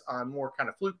success on more kind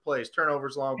of fluke plays,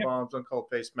 turnovers, long bombs, uncalled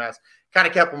face masks, kind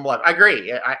of kept them alive. I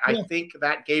agree. I think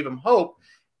that gave them hope.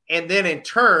 And then in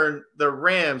turn, the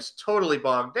Rams totally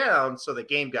bogged down, so the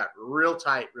game got real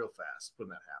tight real fast when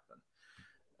that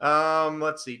happened.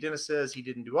 Let's see. Dennis says he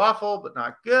didn't do awful, but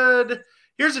not good.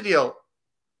 Here's the deal.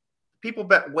 People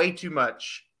bet way too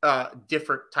much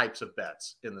different types of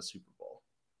bets in the Super Bowl.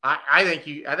 I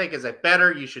think as a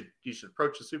bettor, you should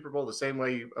approach the Super Bowl the same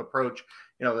way you approach,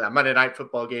 that Monday Night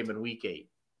Football game in Week 8.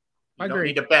 You don't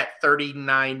need to bet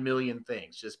 39 million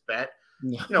things. Just bet,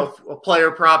 a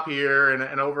player prop here and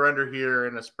an over-under here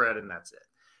and a spread, and that's it.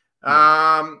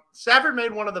 Stafford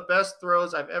made one of the best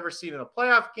throws I've ever seen in a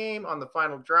playoff game on the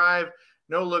final drive.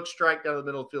 No look strike down the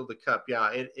middle of the field of the cup.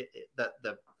 Yeah,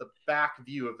 the back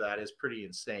view of that is pretty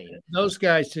insane. Those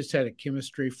guys just had a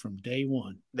chemistry from day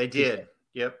one. They did.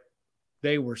 Yep.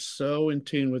 They were so in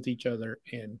tune with each other,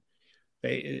 and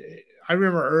I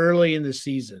remember early in the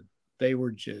season they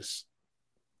were just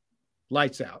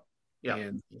lights out. Yeah,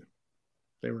 and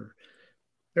they're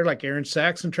like Aaron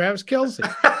Sachs and Travis Kelce.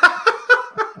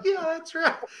 Yeah, that's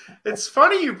right. It's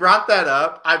funny you brought that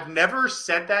up. I've never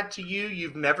said that to you.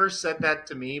 You've never said that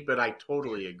to me, but I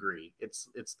totally agree. It's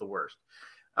the worst.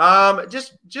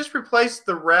 Just replace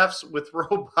the refs with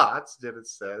robots,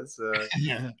 Dennis says.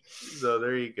 So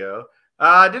there you go.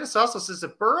 Dennis also says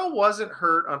if Burrow wasn't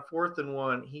hurt on 4th and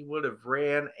 1, he would have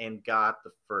ran and got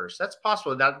the first. That's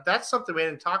possible. Now, that's something we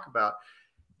didn't talk about.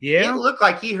 Yeah, it looked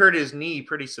like he hurt his knee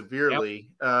pretty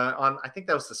severely on. I think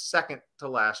that was the second to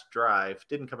last drive.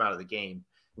 Didn't come out of the game,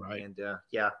 right? And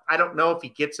I don't know if he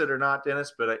gets it or not,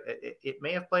 Dennis, but it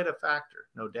may have played a factor,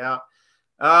 no doubt.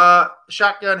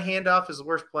 Shotgun handoff is the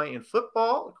worst play in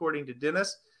football, according to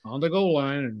Dennis. On the goal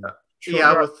line, and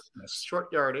with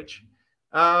short yardage.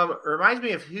 Reminds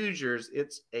me of Hoosiers.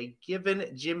 It's a given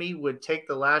Jimmy would take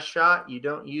the last shot. You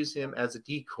don't use him as a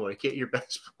decoy. Get your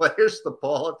best players the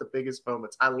ball at the biggest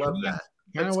moments. I love that.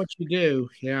 Kind of what you do.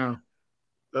 Yeah.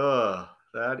 Oh,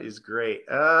 that is great.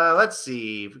 Let's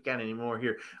see if we got any more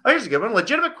here. Oh, here's a good one.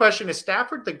 Legitimate question. Is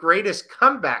Stafford the greatest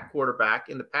comeback quarterback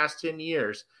in the past 10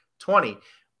 years? 20.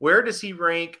 Where does he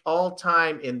rank all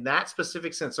time in that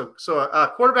specific sense? So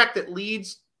a quarterback that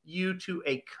leads you to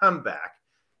a comeback.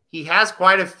 He has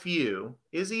quite a few.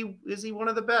 Is he one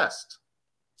of the best?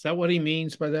 Is that what he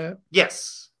means by that?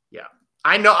 Yes. Yeah.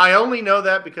 I know. I only know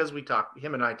that because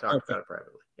him and I talked about it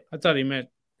privately. Yeah. I thought he meant,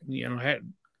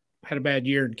 had a bad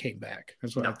year and came back.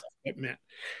 That's what I thought it meant.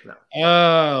 No.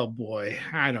 Oh boy.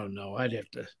 I don't know. I'd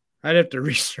have to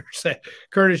research that.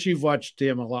 Curtis, you've watched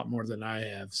him a lot more than I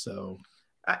have. So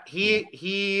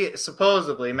he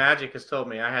supposedly, Magic has told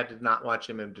me, I had to not watch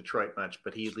him in Detroit much,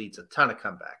 but he leads a ton of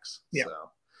comebacks. Yeah. So.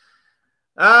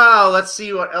 Let's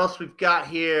see what else we've got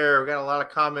here. We've got a lot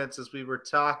of comments as we were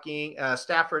talking.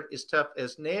 Stafford is tough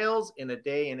as nails in a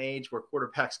day and age where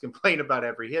quarterbacks complain about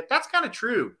every hit. That's kind of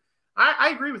true. I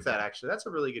agree with that, actually. That's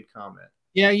a really good comment.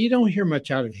 Yeah, you don't hear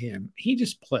much out of him. He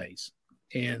just plays.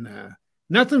 And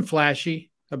nothing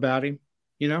flashy about him,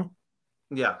 Yeah.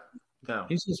 No.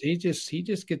 He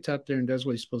just gets out there and does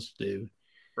what he's supposed to do.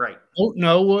 Right.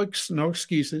 No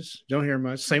excuses. Don't hear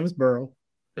much. Same with Burrow.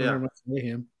 Don't hear much with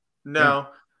him. No.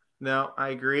 No, I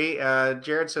agree.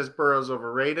 Jared says Burrow's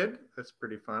overrated. That's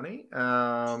pretty funny.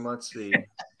 Let's see.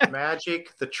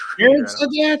 Magic the Tree. Jared said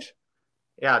that?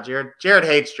 Yeah, Jared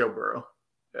hates Joe Burrow.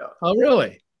 Yeah. Oh,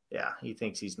 really? Yeah, he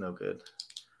thinks he's no good.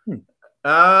 Hmm.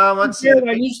 Let's see. Jared,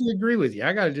 I usually agree with you.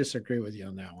 I got to disagree with you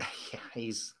on that one.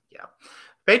 Yeah.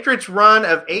 Patriots' run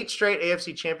of 8 straight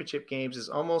AFC Championship games is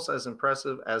almost as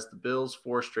impressive as the Bills'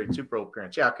 4 straight Super Bowl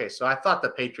appearances. Yeah, okay, so I thought the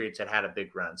Patriots had a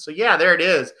big run. So, yeah, there it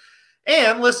is.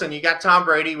 And listen, you got Tom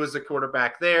Brady was the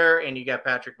quarterback there, and you got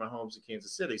Patrick Mahomes in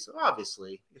Kansas City. So,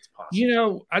 obviously, it's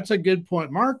possible. That's a good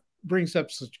point. Mark brings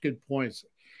up such good points.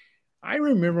 I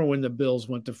remember when the Bills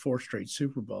went to 4 straight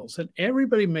Super Bowls, and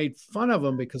everybody made fun of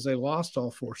them because they lost all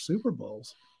 4 Super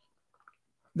Bowls.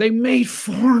 They made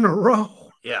 4 in a row.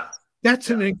 Yeah.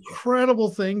 That's an incredible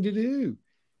thing to do.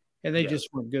 And they just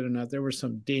weren't good enough. There were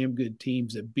some damn good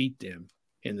teams that beat them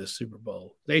in the Super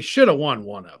Bowl. They should have won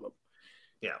one of them.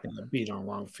 Yeah. And beat on a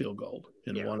long field goal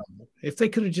in one of them. If they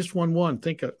could have just won one,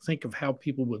 think of how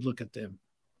people would look at them.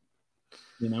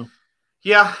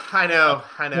 Yeah, I know.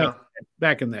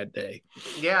 Back in that day.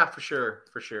 Yeah, for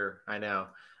sure. I know.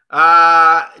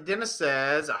 Dennis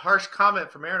says a harsh comment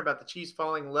from Aaron about the Chiefs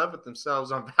falling in love with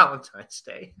themselves on Valentine's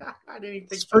Day. I didn't even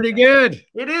think it's pretty good.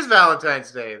 It is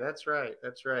Valentine's Day. That's right.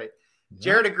 Yeah.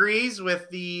 Jared agrees with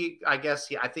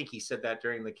I think he said that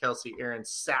during the Kelsey Aaron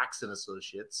Saxon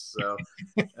Associates. So,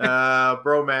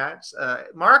 bro match.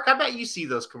 Mark, I bet you see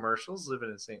those commercials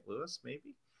living in St. Louis,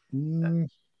 maybe.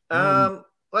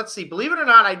 Let's see. Believe it or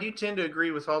not, I do tend to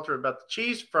agree with Halter about the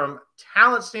Chiefs. From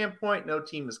talent standpoint, no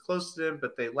team is close to them,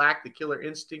 but they lack the killer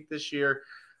instinct this year.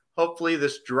 Hopefully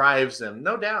this drives them,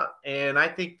 no doubt. And I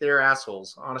think they're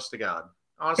assholes, honest to God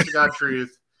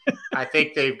truth. I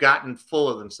think they've gotten full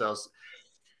of themselves.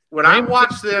 When I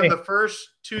watched them the first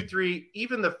 2, 3,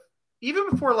 even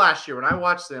before last year, when I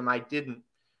watched them, I didn't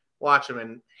watch them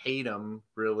and hate them,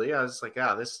 really. I was like,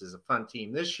 this is a fun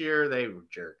team. This year, they were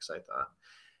jerks, I thought.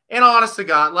 And honest to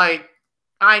God,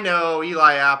 I know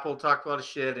Eli Apple talked a lot of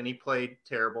shit and he played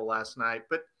terrible last night.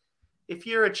 But if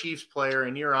you're a Chiefs player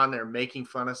and you're on there making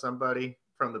fun of somebody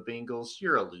from the Bengals,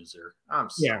 you're a loser.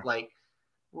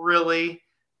 Really?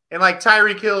 And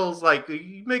Tyreek Hill's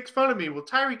he makes fun of me. Well,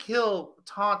 Tyreek Hill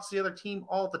taunts the other team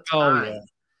all the time. Oh,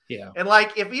 yeah. And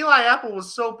if Eli Apple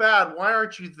was so bad, why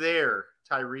aren't you there,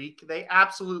 Tyreek? They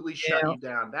absolutely shut you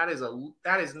down. That's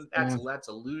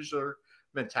a loser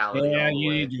mentality. Yeah,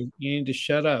 you need to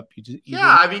shut up.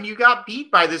 You got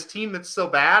beat by this team that's so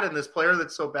bad and this player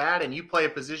that's so bad, and you play a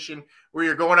position where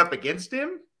you're going up against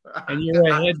him, and you're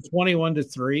ahead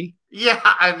 21-3. Yeah,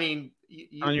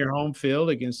 on your home field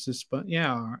against this, but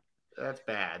that's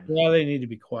bad. Yeah, they need to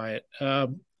be quiet.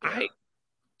 I'm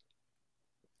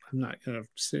not going to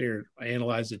sit here and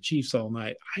analyze the Chiefs all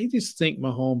night. I just think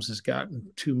Mahomes has gotten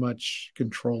too much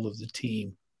control of the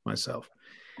team. Myself.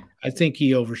 I think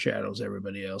he overshadows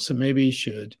everybody else, and maybe he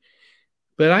should.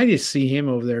 But I just see him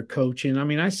over there coaching. I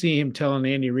mean, I see him telling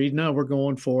Andy Reid, "No, we're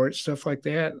going for it," stuff like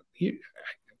that.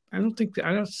 I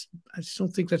just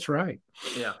don't think that's right.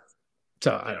 Yeah.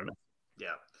 So I don't know.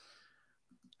 Yeah.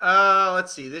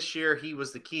 Let's see. This year he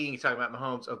was the king. Talking about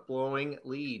Mahomes of blowing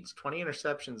leads, 20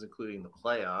 interceptions, including the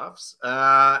playoffs.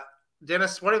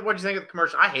 Dennis, what did you think of the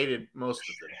commercial? I hated most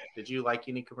of them. Did you like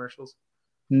any commercials?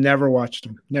 Never watched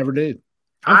them. Never did.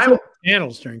 I flipped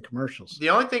channels during commercials.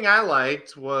 The only thing I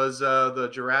liked was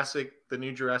the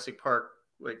new Jurassic Park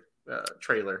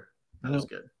trailer. That was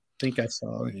good. Think I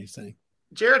saw anything.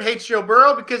 Jared hates Joe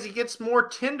Burrow because he gets more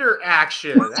Tinder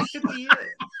action. That could be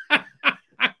it.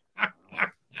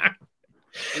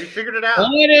 We figured it out.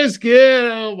 Oh, it is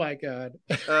good. Oh my God.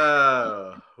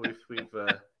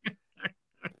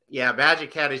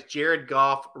 Magic had his Jared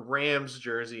Goff Rams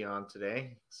jersey on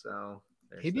today. So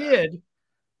he did.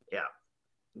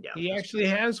 Yeah. He actually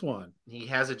has one. He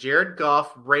has a Jared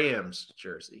Goff Rams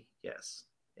jersey. Yes.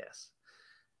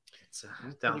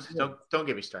 Don't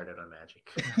get me started on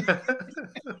Magic.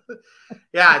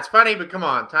 Yeah, it's funny, but come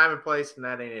on, time and place, and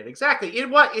that ain't it. Exactly.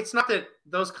 It's not that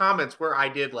those comments where I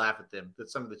did laugh at them that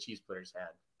some of the Chiefs players had,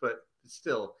 but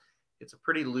still, it's a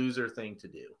pretty loser thing to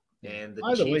do, and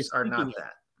the Chiefs are not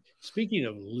that. Speaking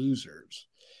of losers,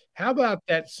 how about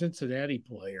that Cincinnati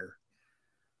player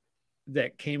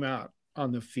that came out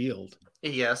on the field?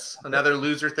 Yes, another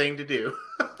loser thing to do.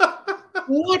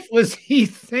 What was he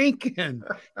thinking?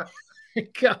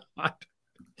 God.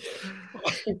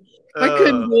 I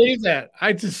couldn't believe that.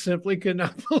 I just simply could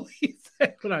not believe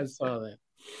that when I saw that.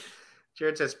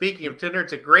 Jared says, speaking of Tinder,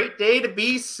 it's a great day to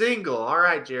be single. All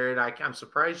right, Jared, I'm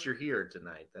surprised you're here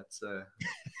tonight. That's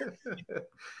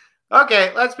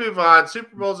Okay, let's move on.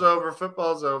 Super Bowl's over.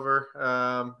 Football's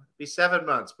over. Be 7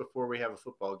 months before we have a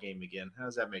football game again. How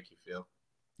does that make you feel?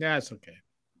 Yeah, it's okay.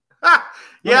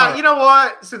 Yeah, you know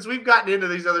what? Since we've gotten into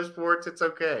these other sports, it's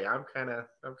okay. I'm kind of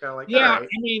like, yeah. all right. I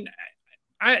mean,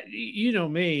 you know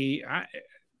me.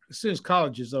 As soon as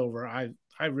college is over, I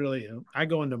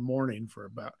go into mourning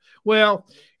for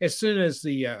as soon as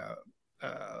the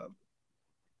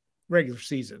regular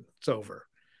season it's over,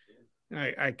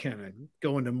 I kind of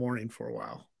go into mourning for a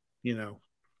while. Yeah.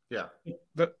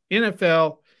 The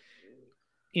NFL,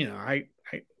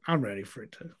 I'm ready for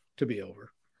it to be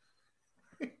over.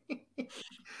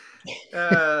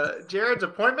 Jared's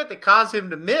appointment that caused him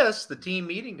to miss the team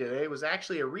meeting today was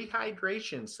actually a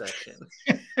rehydration session.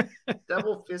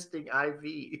 Double fisting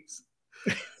IVs.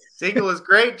 Siegel is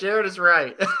great. Jared is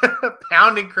right.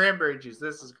 Pounding cranberry juice.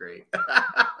 This is great.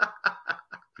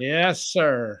 Yes,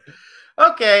 sir.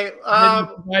 Okay.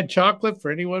 Provide chocolate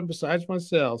for anyone besides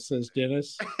myself, says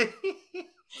Dennis.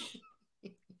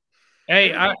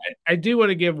 Hey, I do want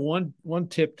to give one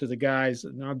tip to the guys.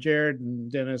 Now, Jared and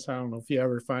Dennis, I don't know if you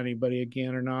ever find anybody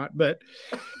again or not, but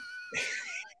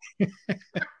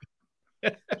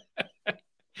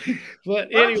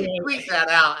anyway, you tweet that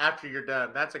out after you're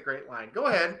done. That's a great line. Go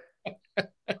ahead.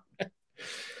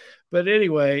 But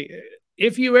anyway,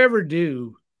 if you ever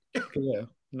do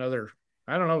another,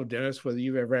 I don't know, Dennis, whether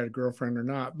you've ever had a girlfriend or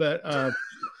not, but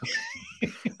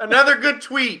another good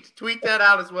tweet. Tweet that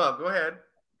out as well. Go ahead.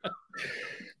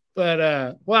 But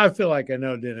I feel like I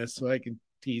know Dennis, so I can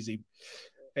tease him.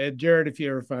 And Jared, if you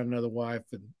ever find another wife,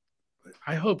 and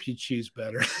I hope you choose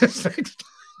better next time.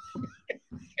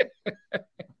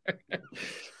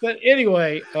 But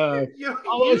anyway,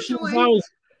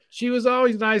 she was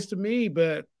always nice to me,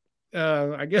 but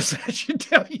I guess I should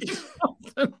tell you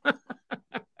something.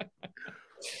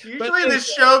 Usually this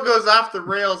show goes off the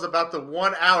rails about the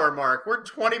 1 hour mark. We're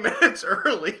 20 minutes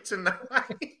early tonight.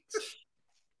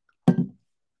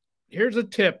 Here's a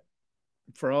tip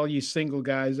for all you single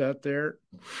guys out there.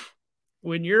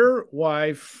 When your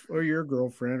wife or your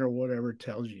girlfriend or whatever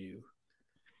tells you,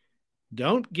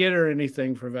 don't get her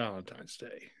anything for Valentine's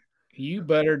Day, you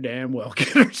better damn well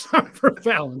get her something for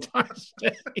Valentine's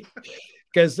Day,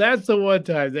 because that's the one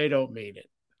time they don't mean it.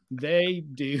 They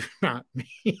do not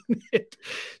mean it.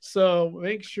 So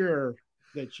make sure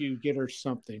that you get her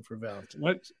something for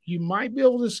Valentine's. You might be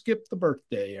able to skip the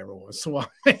birthday every once in a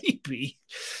while, maybe.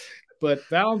 But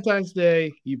Valentine's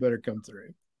Day, you better come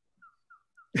through.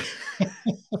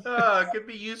 It could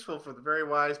be useful for the very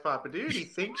wise Papa Dude. He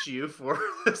thanks you for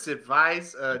this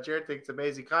advice. Jared thinks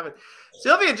amazing comment.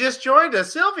 Sylvian just joined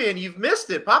us. Sylvian, you've missed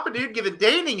it. Papa Dude giving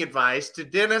dating advice to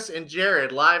Dennis and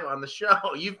Jared live on the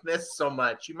show. You've missed so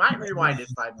much. You might rewind it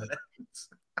 5 minutes.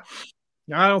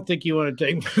 I don't think you want to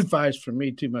take advice from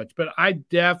me too much, but I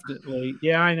definitely,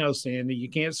 I know, Sandy, you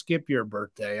can't skip your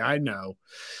birthday. I know.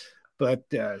 But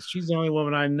she's the only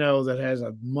woman I know that has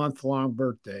a month-long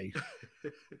birthday.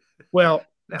 Well,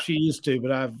 she used to,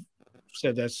 but I've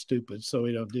said that's stupid, so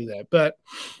we don't do that. But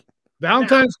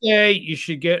Valentine's Day, you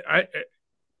should get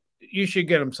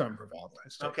them something for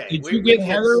Valentine's Day. Okay. Did you get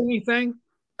Heather anything?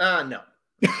 No.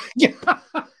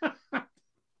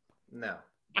 No.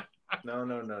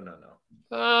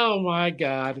 Oh my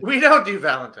God. We don't do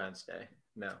Valentine's Day.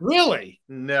 No. Really?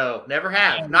 No, never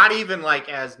have. Not even like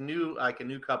a new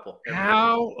couple.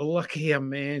 How lucky a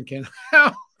man can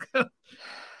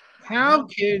how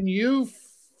can you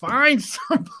find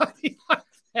somebody like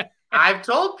that? I've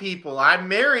told people I'm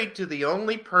married to the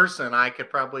only person I could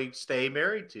probably stay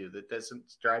married to that doesn't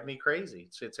drive me crazy.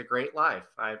 It's a great life.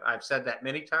 I've said that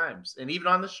many times, and even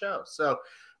on the show. So,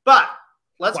 but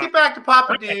let's get back to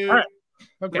Papa Dude. All right.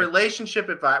 Okay. Relationship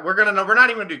advice. We're not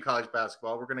even gonna do college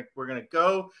basketball. We're gonna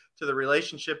go to the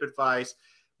relationship advice.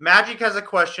 Magic has a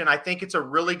question. I think it's a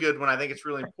really good one. I think it's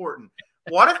really important.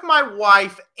 What if my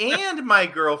wife and my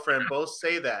girlfriend both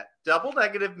say that? Double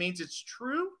negative means it's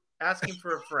true. Asking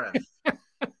for a friend.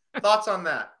 Thoughts on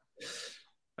that?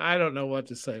 I don't know what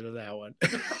to say to that one.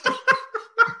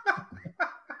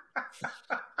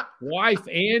 Wife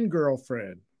and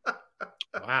girlfriend.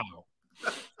 Wow.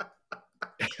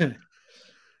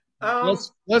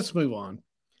 Let's move on.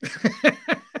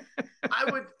 I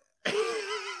would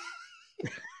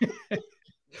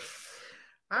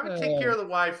take care of the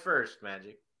wife first,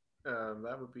 Magic.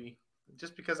 That would be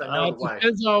just because I know the wife.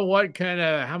 Depends on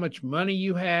how much money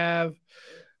you have,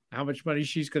 how much money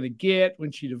she's going to get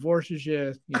when she divorces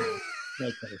you. That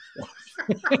kind of stuff.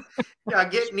 Yeah,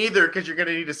 get neither because you're going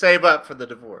to need to save up for the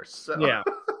divorce. So. Yeah.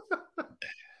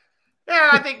 Yeah,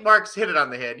 I think Mark's hit it on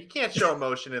the head. You can't show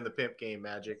emotion in the pimp game,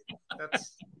 Magic.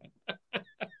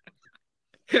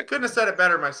 Couldn't have said it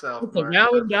better myself. It's a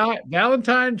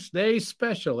Valentine's Day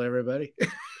special, everybody.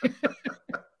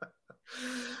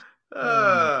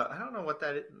 I don't know what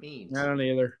that means. I don't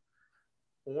either.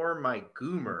 Or my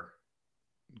goomer.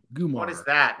 Gumar. What is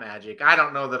that, Magic? I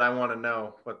don't know that I want to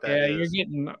know what that is.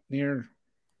 You're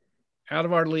out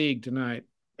of our league tonight.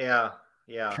 Yeah.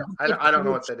 I don't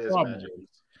know what that is, Magic.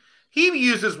 He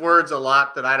uses words a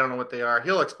lot that I don't know what they are.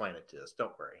 He'll explain it to us.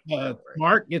 Don't worry.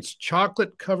 Mark, it's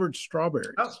chocolate-covered strawberries.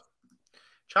 Oh.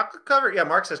 Chocolate-covered. Yeah,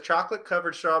 Mark says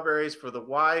chocolate-covered strawberries for the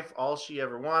wife. All she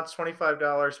ever wants.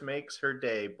 $25 makes her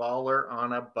day. Baller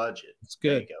on a budget. It's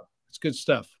good. There you go. It's good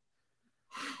stuff.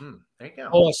 There you go.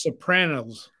 Oh, a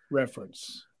Sopranos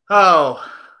reference. Oh,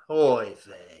 oy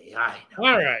vey. I know.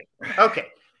 All right. Okay.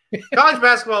 College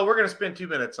basketball, we're going to spend 2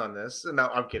 minutes on this. No,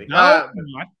 I'm kidding. No,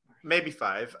 not. Maybe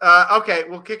 5. Okay,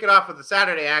 we'll kick it off with the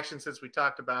Saturday action since we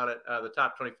talked about it, the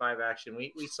top 25 action.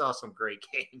 We saw some great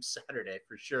games Saturday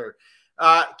for sure.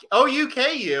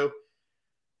 OU-KU,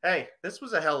 hey, this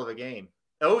was a hell of a game.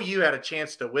 OU had a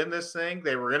chance to win this thing.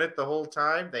 They were in it the whole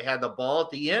time. They had the ball at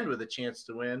the end with a chance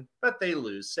to win, but they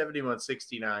lose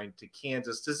 71-69 to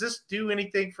Kansas. Does this do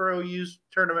anything for OU's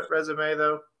tournament resume,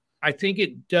 though? I think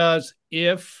it does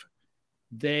if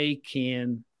they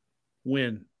can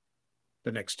win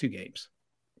the next 2 games.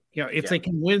 If they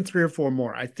can win 3 or 4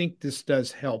 more, I think this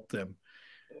does help them.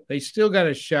 They still got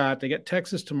a shot. They got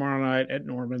Texas tomorrow night at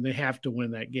Norman. They have to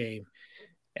win that game.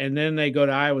 And then they go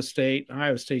to Iowa State.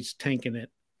 Iowa State's tanking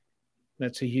it.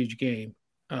 That's a huge game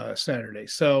Saturday.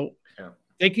 So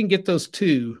they can get those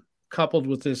 2 coupled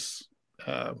with this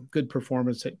good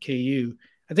performance at KU.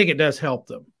 I think it does help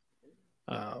them.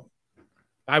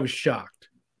 I was shocked.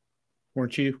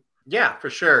 Weren't you? Yeah, for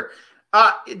sure.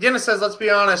 Dennis says, let's be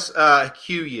honest,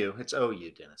 QU. It's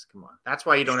OU, Dennis. Come on. That's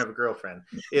why you don't have a girlfriend.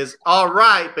 Is all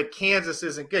right, but Kansas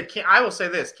isn't good. I will say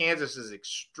this. Kansas is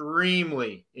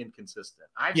extremely inconsistent.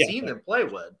 I've seen them play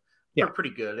well. They're pretty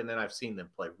good, and then I've seen them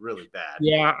play really bad.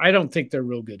 Yeah, I don't think they're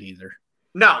real good either.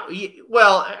 No.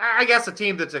 Well, I guess a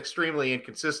team that's extremely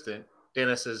inconsistent,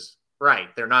 Dennis is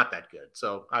right. They're not that good.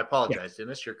 So I apologize,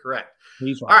 Dennis. You're correct.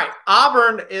 He's right. All right.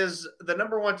 Auburn is the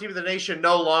number 1 team of the nation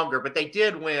no longer, but they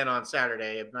did win on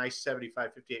Saturday. A nice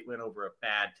 75-58 win over a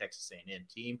bad Texas A&M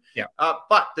team. Yeah.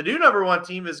 But the new number 1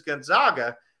 team is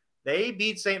Gonzaga. They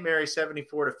beat St. Mary's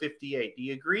 74-58. Do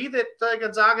you agree that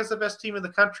Gonzaga is the best team in the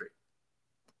country?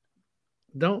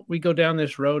 Don't we go down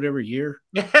this road every year?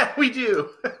 Yeah, we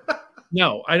do.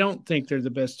 No, I don't think they're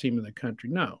the best team in the country.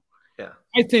 No. Yeah.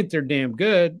 I think they're damn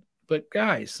good. But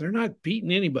guys, they're not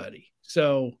beating anybody.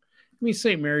 So,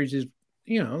 St. Mary's is,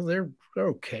 they're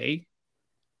okay.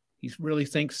 You really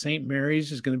think St.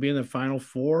 Mary's is going to be in the Final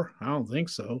Four? I don't think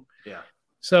so. Yeah.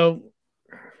 So,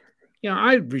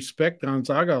 I respect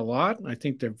Gonzaga a lot. I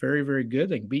think they're very, very good.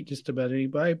 They can beat just about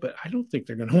anybody, but I don't think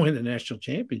they're going to win the national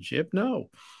championship. No.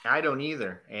 I don't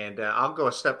either. And I'll go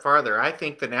a step farther. I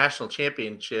think the national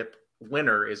championship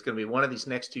winner is going to be one of these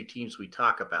next 2 teams we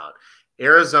talk about.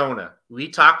 Arizona. We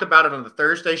talked about it on the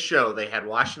Thursday show. They had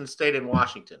Washington State and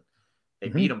Washington. They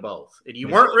beat them both. And you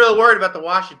weren't real worried about the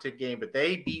Washington game, but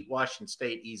they beat Washington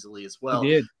State easily as well. They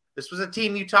did. This was a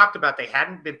team you talked about. They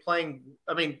hadn't been playing.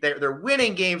 They're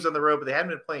winning games on the road, but they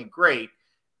hadn't been playing great.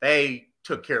 They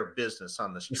took care of business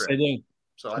on this trip. Yes, they did.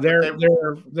 So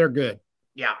they're good.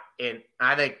 Yeah, and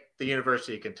I think the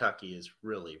University of Kentucky is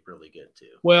really, really good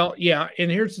too. Well, yeah, and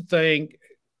here's the thing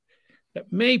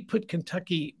that may put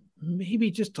Kentucky maybe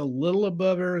just a little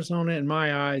above Arizona in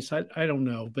my eyes. I don't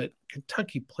know, but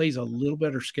Kentucky plays a little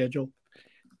better schedule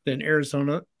than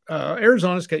Arizona.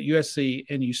 Arizona's got USC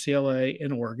and UCLA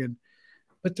and Oregon,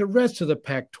 but the rest of the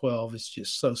Pac-12 is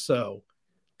just so.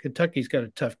 Kentucky's got a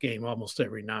tough game almost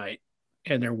every night,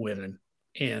 and they're winning.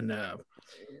 And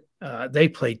they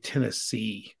play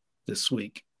Tennessee this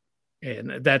week,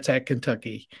 and that's at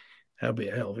Kentucky. That'll be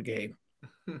a hell of a game.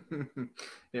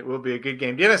 It will be a good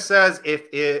game. Dennis says,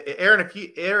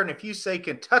 if you say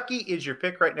Kentucky is your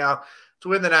pick right now to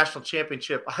win the national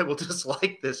championship, I will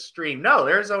dislike this stream. No,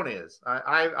 Arizona is.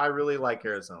 I really like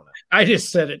Arizona. I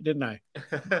just said it, didn't I?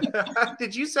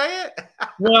 Did you say it?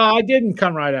 Well, I didn't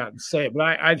come right out and say it,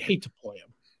 but I'd hate to play him.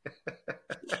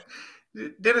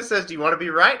 Dennis says, do you want to be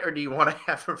right or do you want to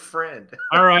have a friend?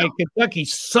 All right, Kentucky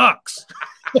sucks.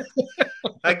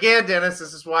 Again, Dennis,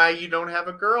 this is why you don't have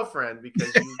a girlfriend,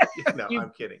 because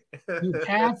I'm kidding.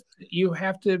 you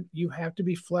have to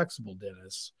be flexible,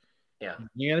 Dennis. Yeah.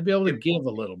 You got to be able to give a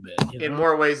little bit. In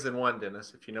more ways than one,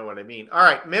 Dennis, if you know what I mean. All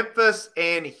right, Memphis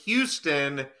and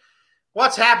Houston.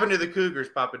 What's happened to the Cougars,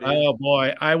 Papa Dude? Oh,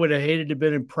 boy. I would have hated to have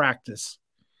been in practice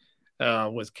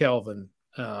with Kelvin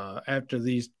after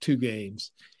these 2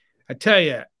 games. I tell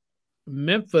you,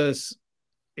 Memphis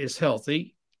is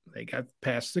healthy. They got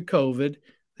past the COVID.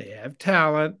 They have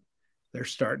talent. They're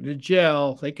starting to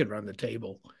gel. They could run the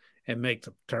table and make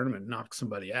the tournament, knock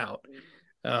somebody out.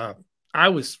 I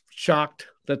was shocked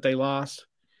that they lost.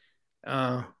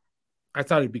 I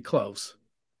thought it'd be close,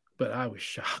 but I was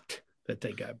shocked that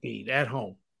they got beat at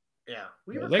home. Yeah,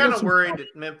 we were kind of worried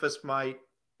that Memphis might,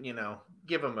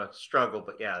 give them a struggle,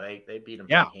 but they beat them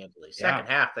pretty handily. Second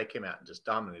half, they came out and just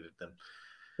dominated them.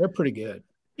 They're pretty good.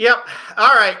 Yep.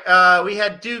 All right. We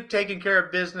had Duke taking care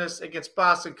of business against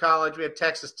Boston College. We had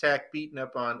Texas Tech beating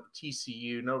up on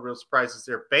TCU. No real surprises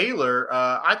there. Baylor,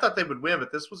 I thought they would win,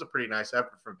 but this was a pretty nice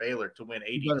effort from Baylor to win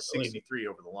 80-63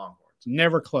 over the Longhorns.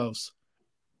 Never close.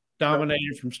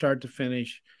 Dominated from start to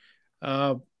finish.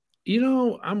 I'm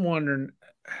wondering,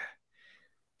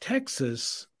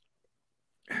 Texas,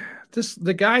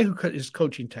 the guy who is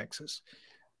coaching Texas,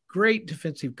 great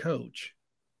defensive coach,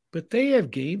 but they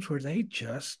have games where they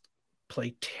just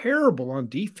play terrible on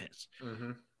defense.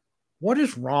 Mm-hmm. What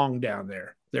is wrong down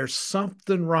there? There's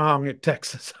something wrong at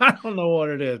Texas. I don't know what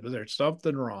it is, but there's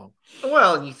something wrong.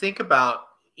 Well, you think about,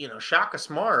 Shaka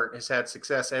Smart has had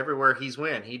success everywhere he's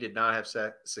went. He did not have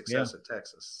success at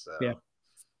Texas. So. Yeah.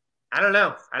 I don't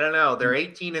know. They're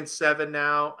 18-7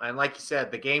 now. And like you said,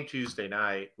 the game Tuesday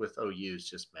night with OU is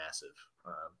just massive.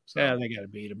 They got to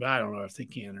beat them, but I don't know if they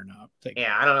can or not.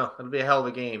 I don't know. It'll be a hell of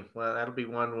a game. Well, that'll be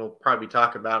one we'll probably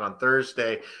talk about on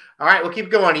Thursday. All right, we'll keep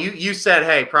going. You said,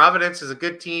 hey, Providence is a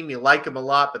good team. You like them a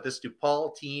lot, but this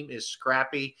DePaul team is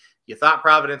scrappy. You thought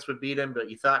Providence would beat them, but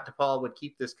you thought DePaul would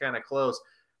keep this kind of close.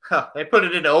 They put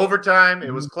it into overtime.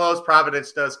 It was close.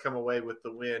 Providence does come away with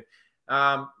the win.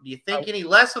 Do you think any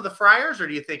less of the Friars, or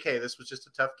do you think, hey, this was just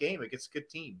a tough game against a good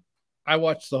team? I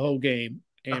watched the whole game,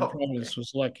 and Providence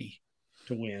was lucky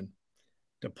to win.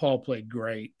 DePaul played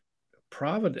great.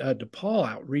 DePaul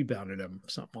out-rebounded them,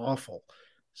 something awful.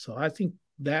 So I think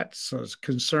that's a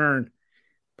concern.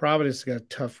 Providence got a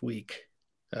tough week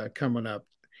coming up.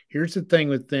 Here's the thing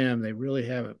with them. They really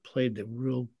haven't played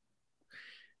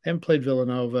haven't played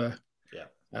Villanova.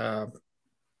 Yeah.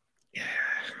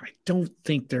 I don't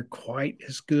think they're quite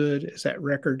as good as that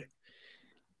record.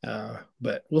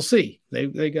 But we'll see.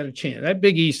 They got a chance. That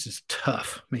Big East is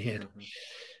tough, man. Mm-hmm.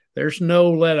 There's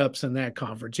no let-ups in that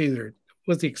conference either,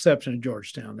 with the exception of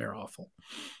Georgetown. They're awful.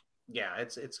 Yeah,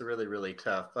 it's really, really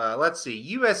tough. Let's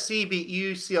see. USC beat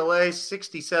UCLA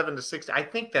 67-60. I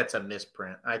think that's a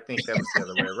misprint. I think that was the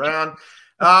other way around.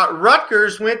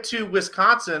 Rutgers went to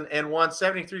Wisconsin and won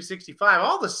 73-65.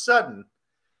 All of a sudden,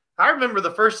 I remember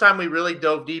the first time we really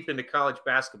dove deep into college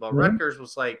basketball. Mm-hmm. Rutgers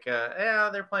was like,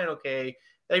 they're playing okay.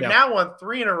 They've now won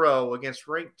 3 in a row against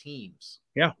ranked teams.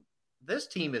 Yeah. This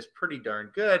team is pretty darn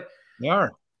good. They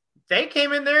are. They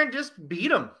came in there and just beat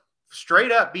them.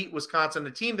 Straight up beat Wisconsin,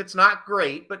 a team that's not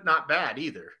great, but not bad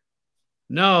either.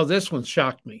 No, this one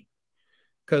shocked me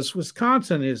because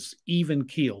Wisconsin is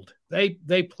even-keeled. They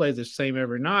play the same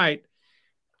every night.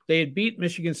 They had beat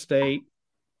Michigan State.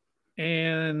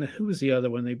 And who was the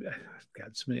other one?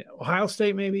 Ohio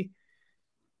State, maybe?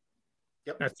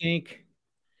 Yep. I think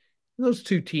those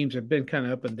two teams have been kind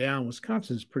of up and down.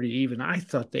 Wisconsin's pretty even. I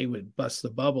thought they would bust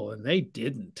the bubble, and they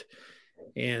didn't.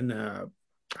 And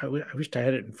I wished I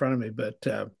had it in front of me, but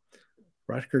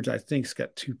Rutgers, I think, has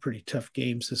got 2 pretty tough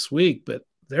games this week, but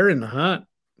they're in the hunt.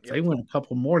 If they win a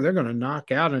couple more, they're going to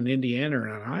knock out an Indiana or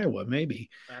an Iowa, maybe.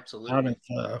 Absolutely. Out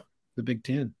of the Big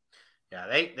Ten. Yeah,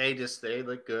 they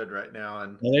look good right now,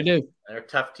 and they do. They're a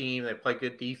tough team. They play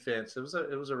good defense. It was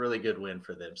a really good win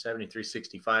for them,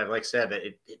 73-65. Like I said,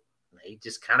 they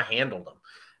just kind of handled them.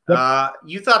 Yep.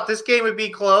 You thought this game would be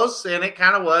close, and it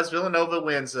kind of was. Villanova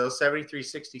wins though,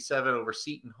 73-67 over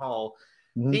Seton Hall.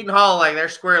 Mm-hmm. Seton Hall, like they're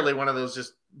squarely one of those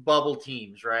just bubble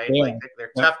teams, right? Yeah. Like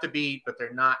they're tough to beat, but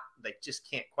they're not. They just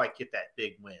can't quite get that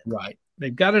big win. Right.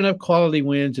 They've got enough quality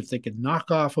wins. If they could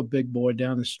knock off a big boy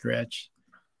down the stretch,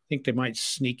 I think they might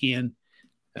sneak in.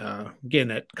 Again,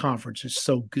 that conference is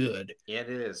so good. Yeah, it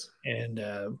is. And,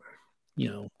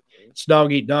 it's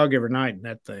dog eat dog every night in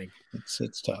that thing.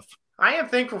 It's tough. I am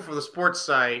thankful for the sports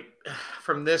site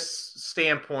from this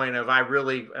standpoint of I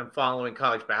really am following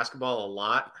college basketball a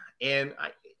lot. And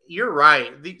you're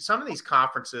right. Some of these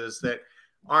conferences that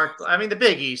aren't – I mean, the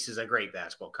Big East is a great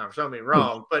basketball conference. Don't get me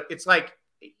wrong. But it's like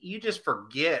you just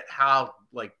forget how,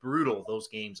 like, brutal those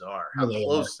games are, how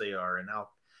close they are, and how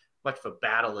much of a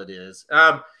battle it is.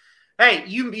 Hey,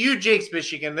 you jinxed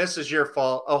Michigan. This is your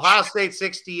fault. Ohio State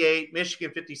 68,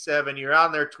 Michigan 57. You're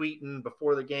on there tweeting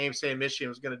before the game saying Michigan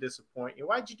was going to disappoint you.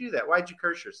 Why'd you do that? Why'd you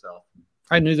curse yourself?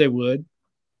 I knew they would.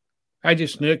 I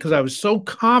just knew it because I was so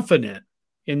confident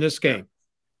in this game.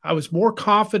 I was more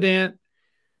confident.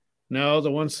 No,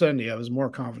 the one Sunday I was more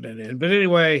confident in. But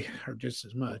anyway, or just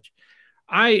as much.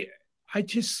 I I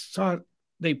just thought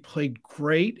they played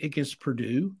great against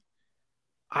Purdue.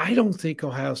 I don't think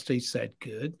Ohio State's that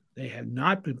good. They have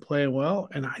not been playing well,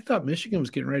 and I thought Michigan was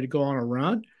getting ready to go on a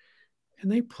run,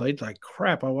 and they played like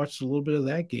crap. I watched a little bit of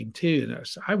that game too, and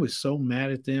I was so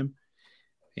mad at them.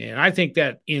 And I think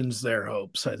that ends their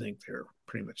hopes. I think they're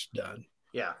pretty much done.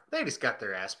 Yeah, they just got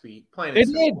their ass beat.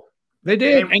 They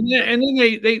did, and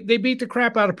then they beat the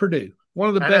crap out of Purdue, one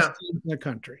of the best teams in the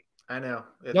country. I know.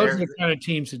 Those are the kind of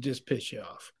teams that just piss you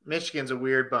off. Michigan's a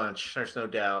weird bunch. There's no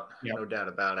doubt. Yep. No doubt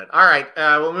about it. All right,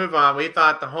 we'll move on. We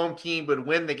thought the home team would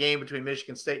win the game between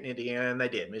Michigan State and Indiana, and they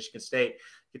did. Michigan State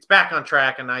gets back on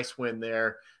track. A nice win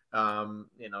there, to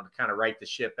kind of right the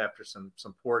ship after some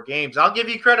poor games. I'll give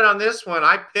you credit on this one.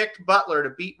 I picked Butler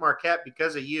to beat Marquette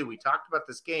because of you. We talked about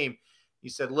this game. You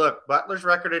said, look, Butler's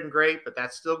record isn't great, but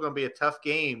that's still going to be a tough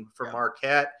game for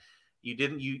Marquette.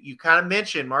 You kind of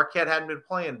mentioned Marquette hadn't been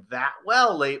playing that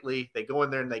well lately. They go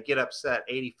in there and they get upset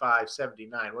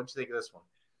 85-79. What'd you think of this one?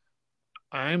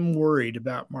 I'm worried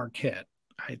about Marquette.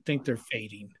 I think they're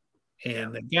fading.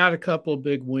 And they got a couple of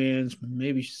big wins.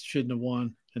 Maybe shouldn't have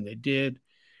won, and they did.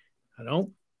 I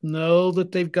don't know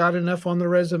that they've got enough on the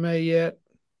resume yet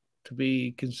to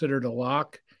be considered a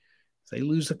lock. If they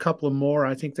lose a couple of more,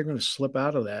 I think they're going to slip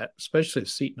out of that, especially if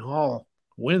Seton Hall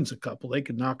wins a couple. They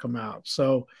could knock them out.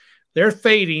 So they're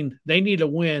fading. They need a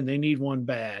win. They need one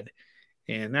bad.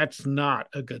 And that's not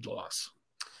a good loss.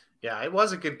 Yeah, it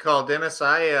was a good call, Dennis.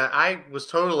 I was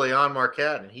totally on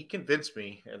Marquette, and he convinced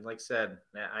me. And like I said,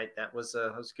 that was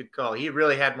a good call. He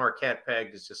really had Marquette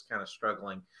pegged as just kind of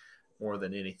struggling more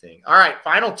than anything. All right,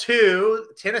 final two.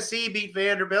 Tennessee beat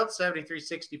Vanderbilt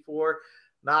 73-64.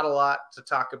 Not a lot to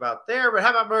talk about there. But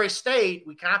how about Murray State?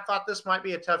 We kind of thought this might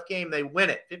be a tough game. They win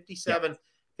it 57-53.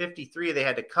 They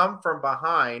had to come from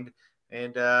behind.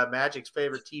 And Magic's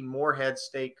favorite team, Morehead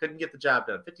State, couldn't get the job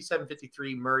done.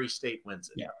 57-53, Murray State wins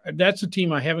it. Yeah, that's a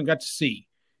team I haven't got to see.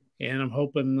 And I'm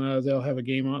hoping they'll have a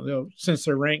game on. Since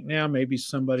they're ranked now, maybe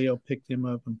somebody will pick them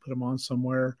up and put them on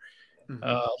somewhere. Mm-hmm.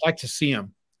 I'd like to see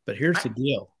them. But here's the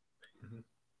deal. Mm-hmm.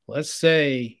 Let's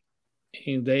say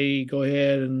they go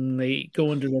ahead and they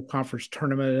go into their conference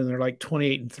tournament and they're like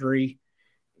 28-3.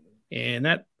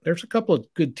 And there's a couple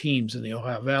of good teams in the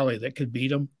Ohio Valley that could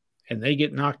beat them. And they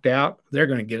get knocked out, they're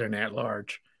going to get an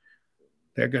at-large.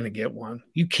 They're going to get one.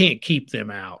 You can't keep them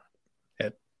out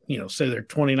at, say they're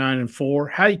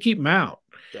 29-4. How do you keep them out?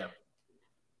 Yeah.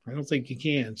 I don't think you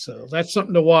can. So that's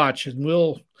something to watch, and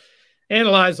we'll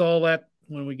analyze all that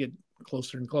when we get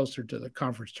closer and closer to the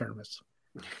conference tournaments.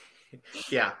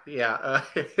 Yeah.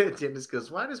 Dennis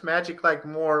goes, why does Magic like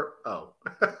more? Oh.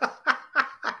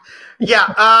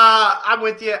 Yeah, I'm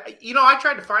with you. I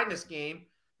tried to find this game.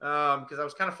 Because I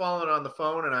was kind of following on the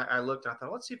phone, and I looked. I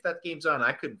thought, let's see if that game's on.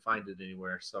 I couldn't find it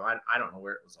anywhere, so I don't know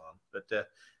where it was on. But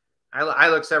I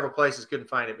looked several places, couldn't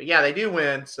find it. But yeah, they do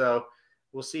win, so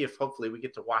we'll see if hopefully we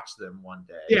get to watch them one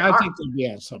day. Yeah, I think they'll be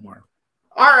on somewhere.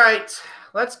 All right,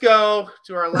 let's go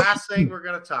to our last thing we're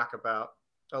going to talk about: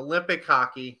 Olympic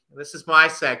hockey. This is my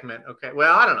segment. Okay,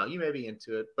 well, I don't know, you may be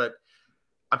into it, but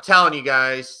I'm telling you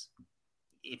guys,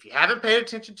 if you haven't paid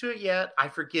attention to it yet, I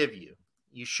forgive you.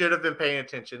 You should have been paying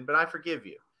attention, but I forgive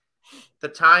you. The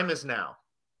time is now.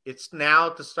 It's now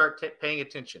to start paying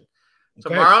attention.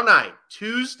 Okay. Tomorrow night,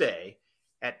 Tuesday,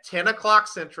 at 10 o'clock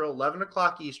Central, 11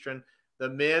 o'clock Eastern, the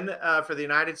men for the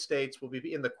United States will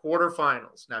be in the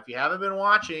quarterfinals. Now, if you haven't been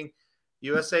watching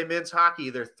USA men's hockey,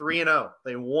 they're 3-0.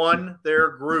 They won their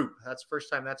group. That's the first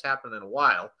time that's happened in a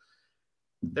while.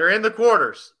 They're in the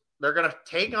quarters. They're going to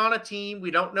take on a team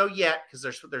we don't know yet because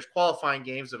there's qualifying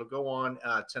games that'll go on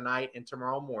tonight and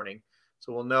tomorrow morning.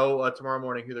 So we'll know tomorrow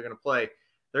morning who they're going to play.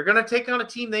 They're going to take on a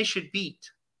team they should beat.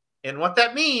 And what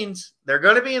that means, they're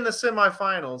going to be in the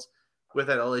semifinals with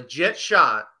a legit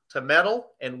shot to medal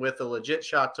and with a legit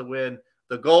shot to win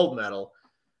the gold medal.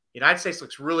 The United States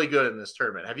looks really good in this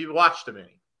tournament. Have you watched them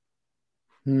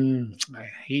any? I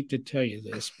hate to tell you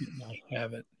this, but I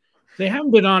haven't. They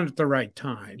haven't been on at the right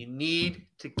time. You need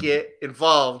to get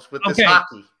involved with this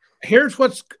hockey. Here's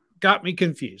what's got me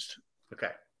confused.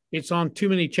 Okay. It's on too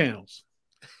many channels.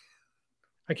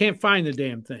 I can't find the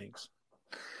damn things.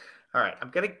 All right.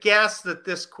 I'm going to guess that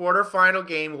this quarterfinal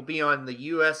game will be on the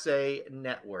USA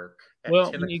Network at 10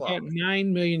 o'clock. You got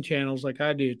 9 million channels like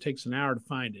I do. It takes an hour to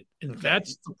find it. And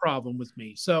that's the problem with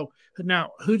me. So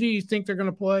now, who do you think they're going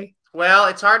to play? Well,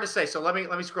 it's hard to say. So let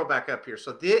me scroll back up here.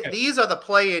 So these are the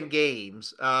play-in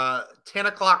games. 10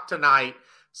 o'clock tonight,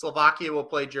 Slovakia will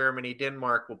play Germany.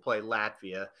 Denmark will play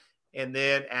Latvia. And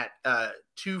then at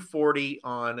 2:40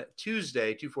 on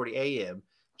Tuesday, 2:40 a.m.,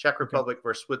 Czech Republic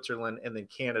versus Switzerland, and then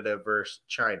Canada versus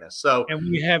China. So,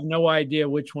 and we have no idea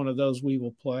which one of those we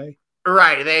will play.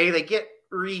 Right. They get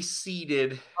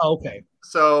reseeded. Oh, okay.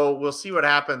 So we'll see what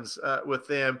happens with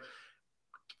them.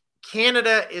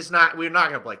 Canada is not. We're not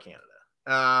going to play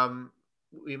Canada.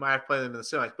 We might have to play them in the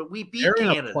semis, but we beat They're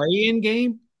in Canada. a play-in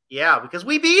game. Yeah, because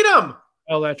we beat them.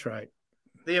 Oh, that's right.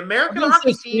 The American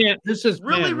hockey team this is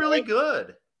really, men, really right?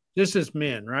 good. This is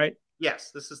men, right?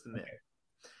 Yes, this is the men. Okay.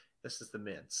 This is the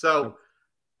men. So,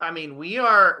 I mean, we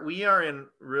are in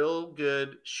real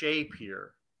good shape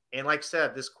here. And like I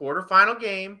said, this quarterfinal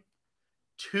game,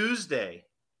 Tuesday,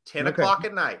 10 o'clock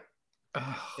at night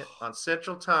on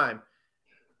Central Time.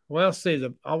 Well,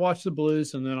 I'll watch the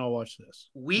Blues and then I'll watch this.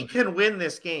 We can win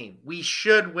this game. We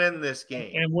should win this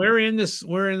game. And we're in the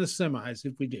semis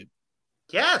if we do.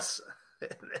 Yes.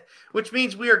 Which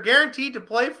means we are guaranteed to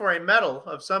play for a medal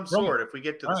of some sort if we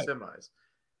get to the semis.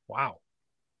 Wow.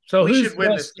 So we who's should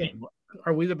win this game.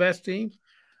 Are we the best team?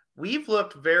 We've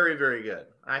looked very, very good.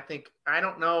 I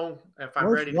don't know if I'm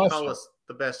ready to call us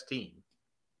the best team.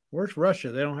 Where's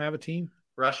Russia? They don't have a team?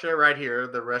 Russia right here,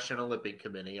 the Russian Olympic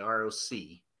Committee, ROC.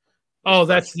 Oh,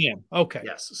 that's them. Okay.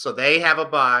 Yes. So they have a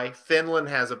bye. Finland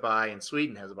has a bye and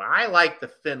Sweden has a bye. I like the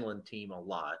Finland team a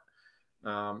lot.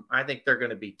 I think they're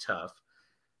going to be tough.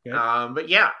 But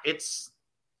yeah, it's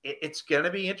going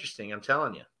to be interesting. I'm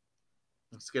telling you,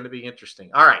 it's going to be interesting.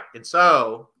 All right. And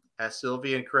so, as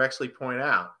Sylvia correctly pointed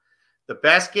out, the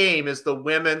best game is the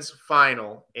women's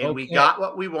final. And we got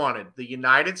what we wanted. The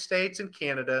United States and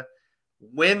Canada,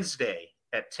 Wednesday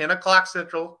at 10 o'clock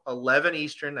Central, 11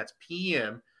 Eastern. That's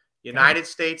PM. United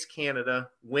States, Canada,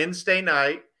 Wednesday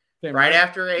night, right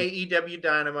after AEW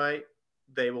Dynamite.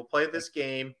 They will play this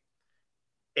game.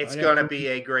 It's going to be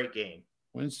a great game.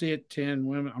 Wednesday at 10,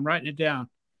 women. I'm writing it down.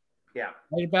 Yeah.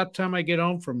 Right about the time I get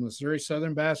home from Missouri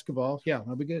Southern basketball. Yeah,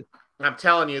 that'll be good. I'm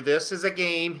telling you, this is a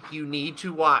game you need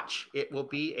to watch. It will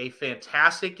be a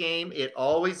fantastic game. It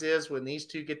always is when these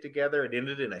two get together. It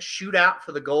ended in a shootout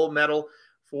for the gold medal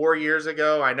 4 years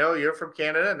ago. I know you're from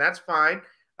Canada, and that's fine.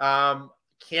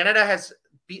 Canada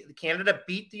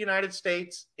beat the United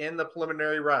States in the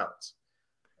preliminary rounds.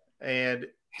 And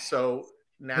so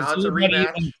now it's a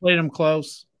rematch. Played them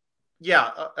close.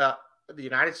 Yeah. The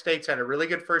United States had a really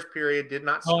good first period, did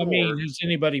not score. I mean, has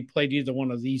anybody played either one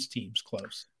of these teams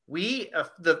close?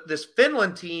 This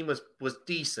Finland team was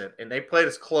decent, and they played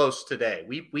us close today.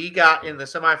 We got in the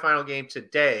semifinal game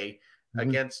today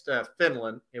against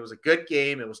Finland. It was a good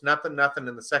game. It was nothing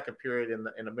in the second period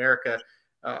in America.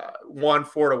 Won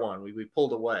 4-1. We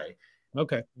pulled away.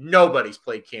 Okay. Nobody's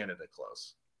played Canada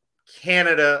close.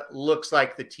 Canada looks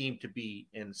like the team to beat.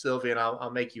 And Sylvia, and I'll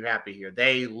make you happy here.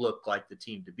 They look like the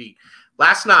team to beat.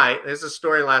 Last night, there's a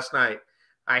story last night.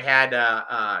 I had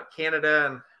Canada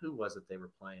and who was it they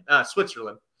were playing?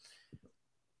 Switzerland.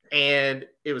 And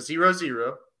it was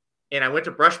 0-0. And I went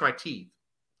to brush my teeth.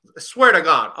 I swear to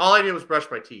God, all I did was brush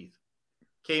my teeth.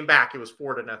 Came back, it was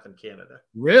 4-0 Canada.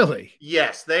 Really?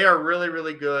 Yes, they are really,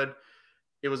 really good.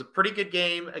 It was a pretty good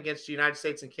game against the United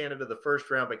States and Canada the first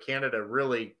round, but Canada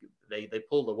really, they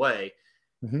pulled away.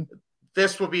 Mm-hmm.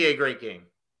 This will be a great game.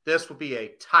 This will be a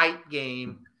tight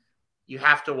game. You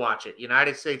have to watch it.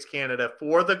 United States, Canada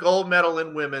for the gold medal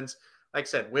in women's. Like I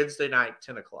said, Wednesday night,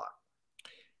 10 o'clock.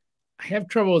 I have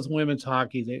trouble with women's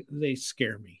hockey. They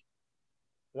scare me.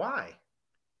 Why?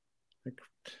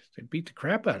 They beat the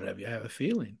crap out of you, I have a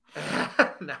feeling.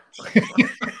 No.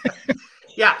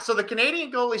 Yeah, so the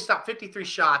Canadian goalie stopped 53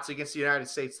 shots against the United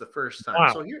States the first time.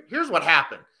 Wow. So here's what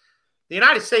happened. The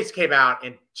United States came out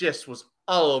and just was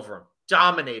all over them,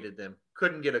 dominated them,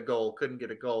 couldn't get a goal.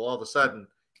 All of a sudden,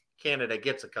 Canada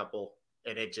gets a couple,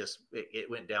 and it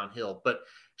went downhill. But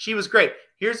she was great.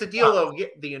 Here's the deal, though.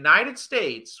 The United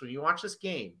States, when you watch this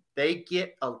game, they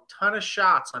get a ton of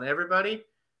shots on everybody.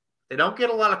 They don't get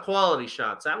a lot of quality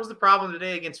shots. That was the problem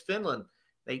today against Finland.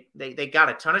 They got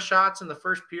a ton of shots in the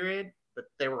first period, but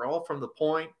they were all from the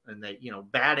point, and they,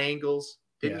 bad angles.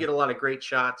 Didn't get a lot of great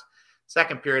shots.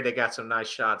 Second period, they got some nice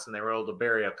shots, and they were able to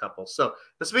bury a couple. So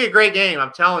this will be a great game.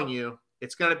 I'm telling you,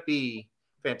 it's going to be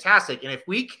fantastic. And if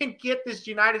we can get this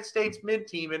United States mid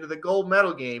team into the gold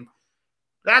medal game,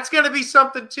 that's going to be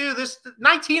something too. This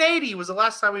 1980 was the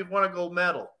last time we've won a gold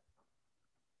medal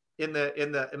in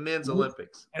the men's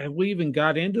Olympics. Have we even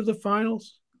got into the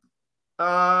finals?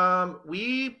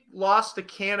 We lost to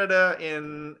Canada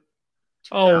in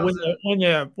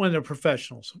 2000. when the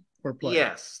professionals were playing.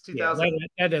 Yes, 2000.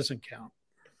 That doesn't count.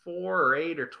 4 or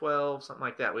 8 or 12, something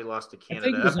like that. We lost to Canada.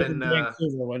 I think it was in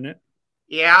Vancouver, wasn't it?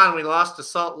 Yeah, and we lost to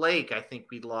Salt Lake. I think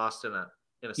we lost in a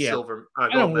silver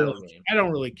gold medal game. I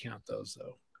don't really count those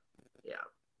though.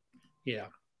 Yeah.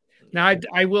 Now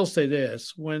I will say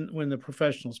this: when the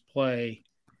professionals play,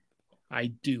 I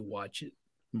do watch it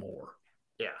more.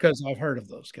 Yeah. because I've heard of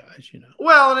those guys.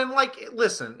 Well, and then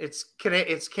listen, it's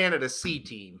Canada's C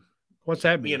team. What's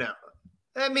that mean?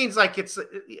 That means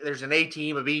there's an A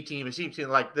team, a B team, a C team.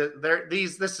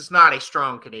 This is not a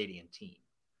strong Canadian team.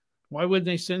 Why wouldn't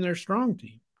they send their strong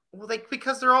team? Well,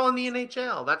 because they're all in the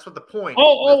NHL. That's what the point.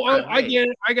 I get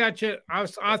it. I got you.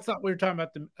 I thought we were talking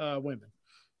about the women.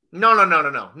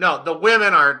 No. The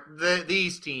women are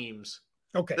these teams.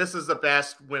 Okay. This is the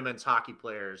best women's hockey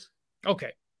players.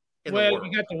 Okay. Well,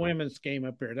 you got the women's game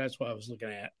up here. That's what I was looking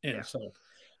at. And Yeah. so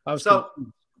I was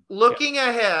looking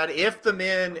ahead, if the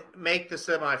men make the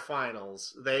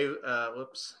semifinals, they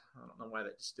I don't know why they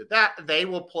just did that. They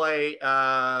will play.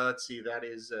 Let's see, that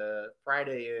is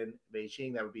Friday in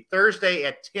Beijing. That would be Thursday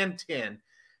at 10:10,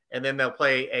 and then they'll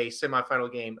play a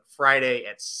semifinal game Friday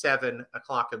at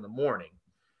 7:00 in the morning.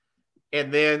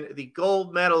 And then the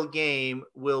gold medal game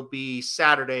will be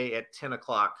Saturday at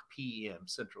 10:00 p.m.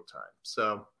 Central Time.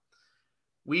 So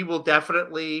we will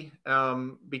definitely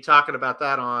be talking about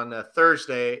that on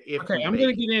Thursday. I'm going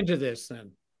to get into this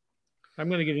then. I'm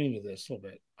going to get into this a little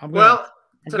bit.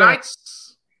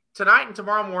 Tonight and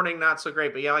tomorrow morning, not so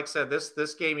great. But yeah, like I said,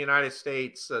 this game, United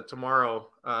States, tomorrow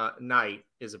night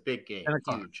is a big game,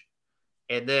 huge.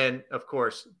 And then, of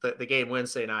course, the game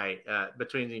Wednesday night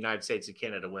between the United States and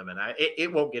Canada women.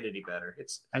 It won't get any better.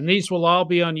 And these will all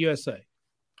be on USA.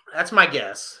 That's my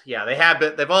guess. Yeah, they have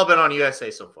been. They've all been on USA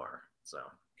so far. So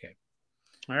okay,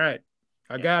 all right,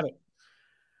 I got it.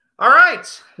 All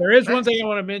right. There is one thing I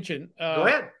want to mention. Go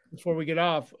ahead before we get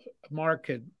off. Mark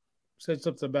had said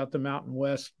something about the Mountain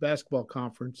West Basketball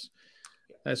Conference,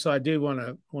 so I do want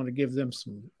to give them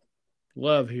some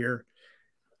love here.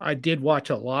 I did watch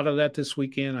a lot of that this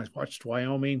weekend. I watched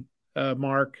Wyoming,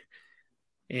 Mark,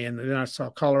 and then I saw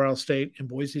Colorado State and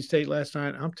Boise State last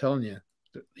night. I'm telling you,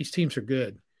 these teams are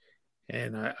good,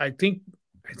 and I think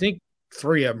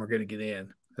 3 of them are going to get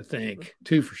in. I think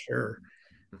 2 for sure.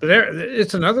 But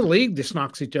it's another league that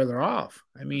knocks each other off.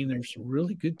 I mean, there's some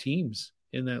really good teams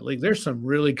in that league. There's some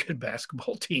really good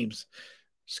basketball teams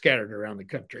scattered around the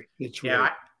country.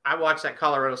 I watched that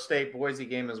Colorado State Boise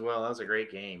game as well. That was a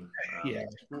great game.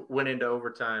 Went into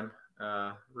overtime.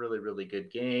 Really, really good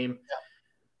game.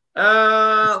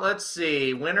 Let's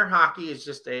see. Women's hockey is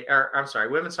just a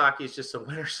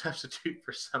winter substitute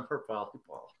for summer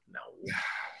volleyball.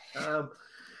 No.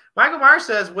 Michael Meyer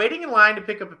says, waiting in line to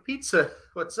pick up a pizza.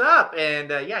 What's up?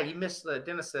 And you missed.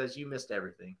 Dennis says you missed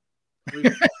everything. We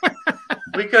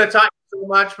could have talked so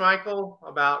much, Michael,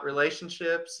 about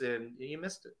relationships, and you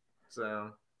missed it.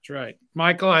 So that's right,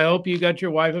 Michael. I hope you got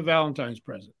your wife a Valentine's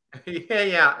present.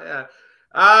 Yeah.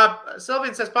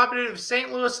 Sylvian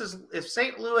says, if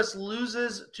St. Louis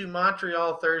loses to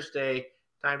Montreal Thursday,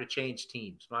 time to change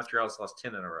teams. Montreal's lost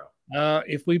 10 in a row.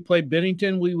 If we play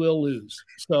Bennington, we will lose.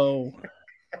 So,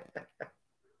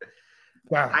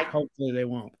 hopefully they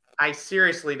won't. I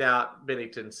seriously doubt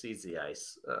Bennington sees the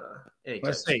ice.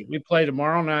 Let's see. We play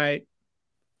tomorrow night.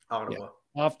 Ottawa.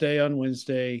 Yeah. Off day on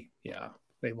Wednesday. Yeah,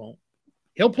 they won't.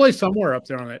 He'll play somewhere up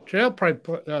there on that. They'll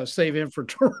probably save him for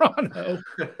Toronto.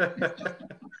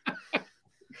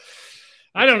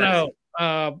 I don't know.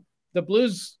 The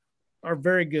Blues are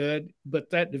very good, but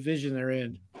that division they're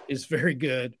in is very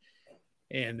good.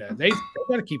 And they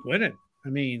got to keep winning. I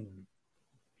mean,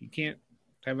 you can't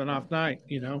have an off night.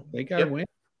 They got to win.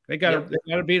 They got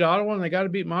to beat Ottawa, and they got to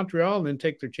beat Montreal, and then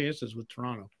take their chances with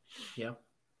Toronto. Yeah,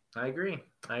 I agree.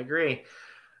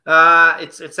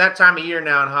 It's that time of year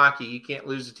now in hockey. You can't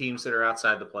lose to teams that are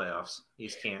outside the playoffs. You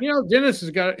just can't. Dennis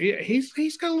has got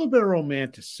he's got a little bit of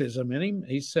romanticism in him.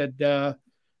 He said to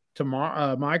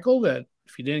Michael that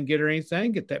if you didn't get her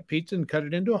anything, get that pizza and cut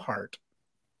it into a heart.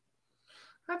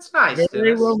 That's nice. Very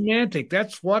Dennis. romantic.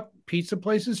 That's what pizza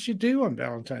places should do on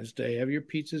Valentine's Day. Have your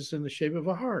pizzas in the shape of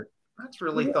a heart. That's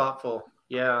really thoughtful.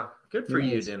 Yeah, good for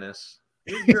you, Dennis.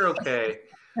 You're okay.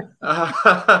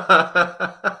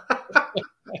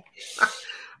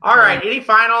 All right. Any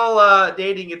final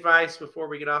dating advice before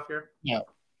we get off here?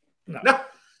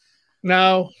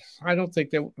 No. I don't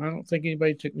think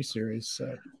anybody took me serious.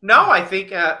 So. No, I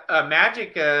think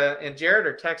Magic and Jared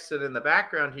are texting in the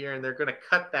background here, and they're going to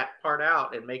cut that part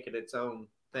out and make it its own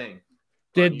thing.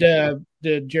 Did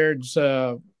Jared's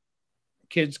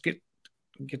kids get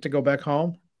to go back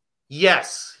home?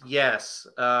 Yes.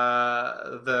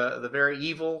 The very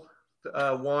evil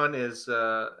one is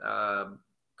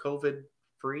COVID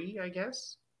free, I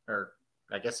guess, or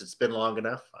I guess it's been long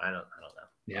enough. I don't know.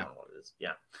 Yeah. I don't know what it is.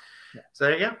 Yeah. So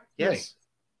yeah. Yes.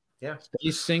 Yeah.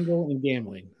 Stay single and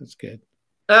gambling. That's good.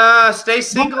 Stay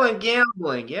single and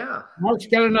gambling. Yeah. Mark's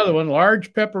got another one.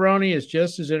 Large pepperoni is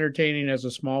just as entertaining as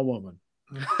a small woman.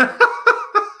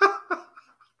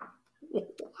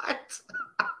 What?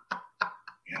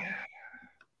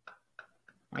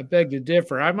 I beg to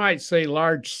differ. I might say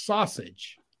large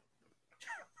sausage.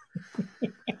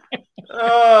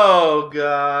 Oh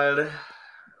God!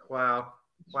 Wow!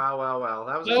 Wow!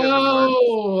 That was a good one, Mark.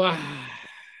 Oh,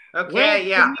 Okay, well,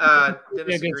 yeah. be a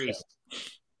Dennis good agrees.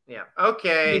 Yeah.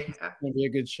 Okay. it's gonna be a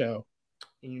good show.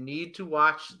 You need to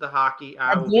watch the hockey.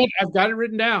 I've got it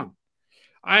written down.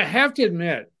 I have to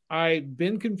admit, I've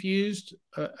been confused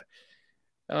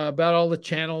about all the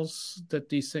channels that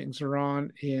these things are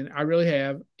on, and I really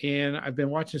have. And I've been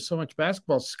watching so much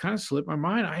basketball, it's kind of slipped my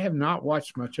mind. I have not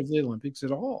watched much of the Olympics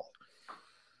at all,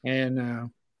 and I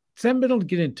haven't been able to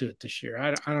get into it this year.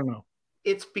 I don't know.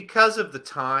 It's because of the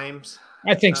times.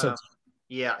 I think so.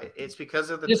 Yeah, it's because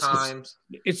of the times.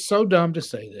 It's so dumb to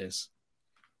say this.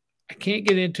 I can't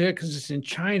get into it because it's in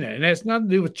China, and it has nothing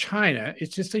to do with China.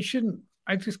 It's just they shouldn't.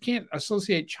 I just can't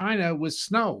associate China with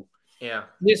snow. Yeah.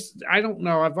 I don't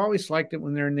know. I've always liked it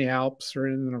when they're in the Alps or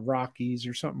in the Rockies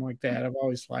or something like that. I've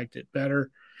always liked it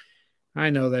better. I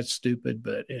know that's stupid,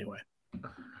 but anyway,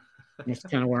 that's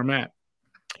kind of where I'm at.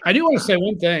 I do want to say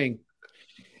one thing,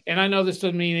 and I know this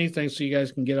doesn't mean anything, so you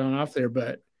guys can get on off there,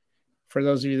 but for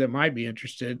those of you that might be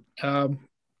interested, I've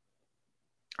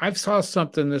saw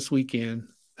something this weekend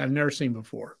I've never seen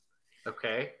before.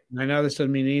 Okay. And I know this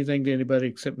doesn't mean anything to anybody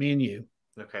except me and you.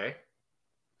 Okay.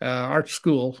 Our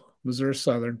school, Missouri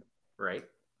Southern, right,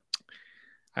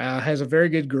 has a very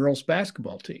good girls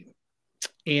basketball team,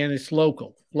 and it's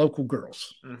local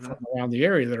girls from around the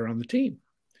area that are on the team.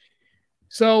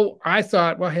 So I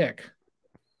thought, well, heck,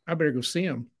 I better go see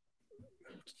them.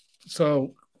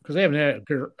 So because they haven't had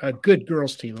a good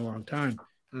girls team in a long time,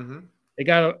 they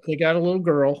got a little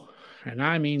girl, and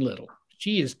I mean little.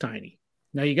 She is tiny.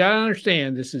 Now you got to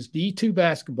understand this is D2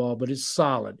 basketball, but it's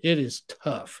solid. It is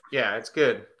tough. Yeah, it's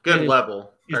good. Good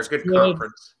level or good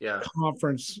conference. Yeah,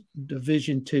 conference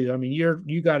Division II. I mean,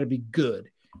 you got to be good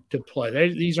to play.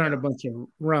 These aren't a bunch of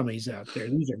rummies out there.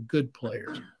 These are good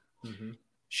players.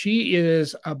 She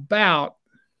is about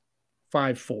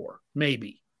 5'4",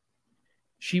 maybe.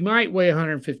 She might weigh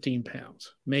 115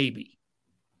 pounds, maybe.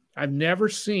 I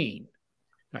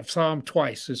saw them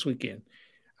twice this weekend.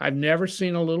 I've never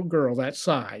seen a little girl that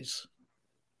size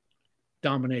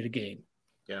dominate a game.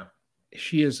 Yeah.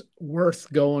 She is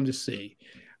worth going to see.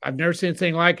 I've never seen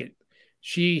anything like it.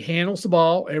 She handles the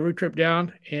ball every trip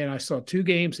down, and I saw 2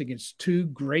 games against 2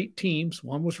 great teams.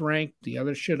 One was ranked, the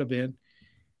other should have been.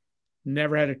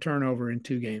 Never had a turnover in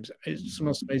 2 games. It's the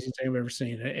most amazing thing I've ever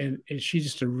seen. And she's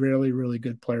just a really, really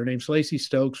good player. Her name's Lacey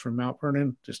Stokes from Mount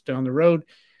Vernon, just down the road.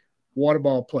 Water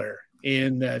ball player.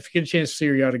 And if you get a chance to see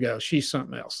her, you ought to go. She's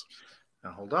something else.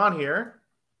 Now, hold on here.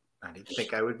 I didn't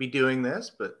think I would be doing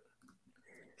this, but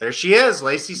there she is,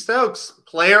 Lacey Stokes,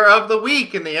 player of the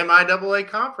week in the MIAA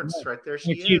conference. Yeah. Right there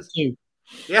she is. Too.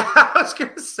 Yeah, I was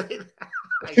going to say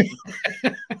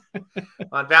that.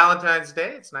 On Valentine's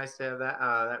Day, it's nice to have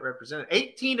that represented.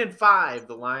 18-5.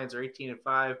 The Lions are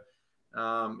 18-5.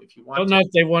 If you want, I don't know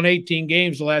if they won 18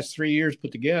 games the last 3 years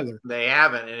put together. They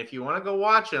haven't. And if you want to go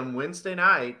watch them Wednesday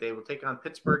night, they will take on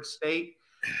Pittsburgh State.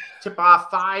 Tip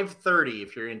off 5:30.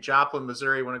 If you're in Joplin,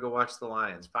 Missouri, you want to go watch the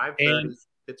Lions. 5:30.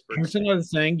 Pittsburgh. Here's another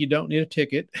thing: you don't need a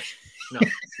ticket. No,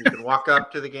 you can walk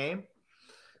up to the game.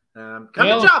 Come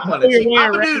to Joplin and see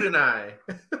Papa Dude and I.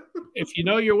 If you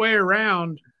know your way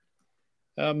around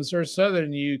Missouri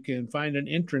Southern, you can find an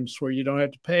entrance where you don't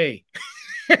have to pay.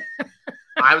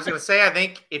 I was going to say, I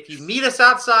think if you meet us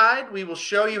outside, we will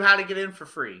show you how to get in for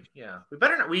free. Yeah,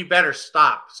 we better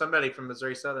stop. Somebody from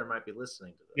Missouri Southern might be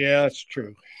listening to this. Yeah, that's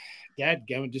true.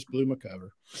 Dadgummit just blew my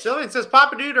cover. Sylvian says,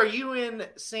 Papa Dude, are you in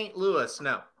St. Louis?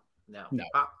 No.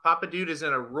 Papa Dude is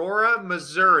in Aurora,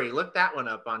 Missouri. Look that one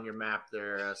up on your map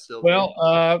there, Sylvian.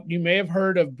 Well, you may have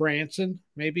heard of Branson,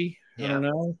 maybe. Yeah. I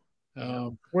don't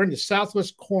know. We're in the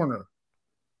southwest corner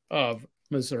of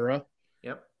Missouri.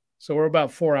 Yep. So we're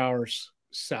about 4 hours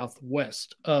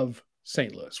southwest of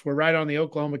St. Louis. We're right on the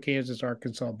Oklahoma, Kansas,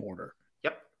 Arkansas border.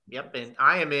 Yep. And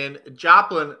I am in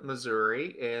Joplin,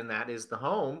 Missouri, and that is the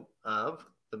home of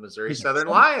the Missouri Southern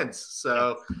Lions.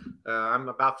 So I'm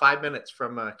about 5 minutes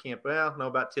from camp. Well, no,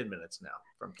 about 10 minutes now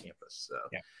from campus. So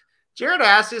Jared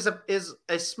asks, is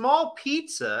a small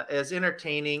pizza as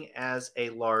entertaining as a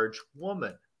large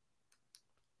woman?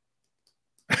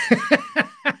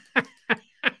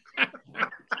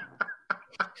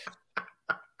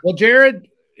 Well, Jared,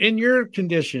 in your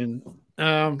condition,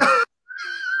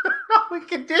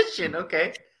 condition,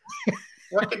 okay.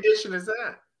 What condition is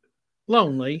that?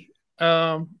 Lonely.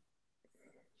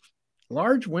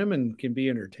 Large women can be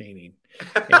entertaining.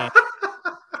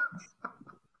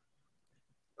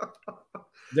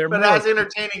 They're But more, as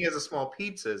entertaining as a small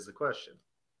pizza is the question.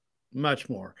 much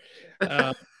more.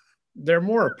 They're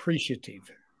more appreciative.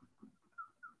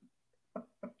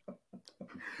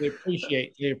 They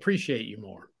appreciate you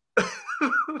more.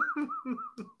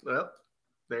 Well,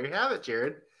 there you have it,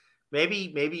 Jared.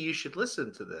 Maybe you should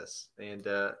listen to this and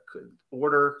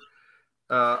order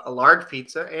a large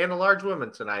pizza and a large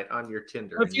woman tonight on your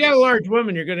Tinder. Well, if you got a large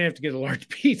woman, you're going to have to get a large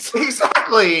pizza.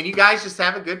 Exactly, and you guys just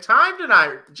have a good time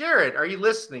tonight. Jared, are you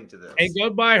listening to this? Hey, go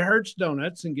buy Hertz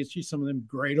Donuts and get you some of them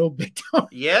great old big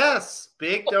donuts. Yes,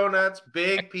 big donuts,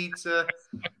 big pizza,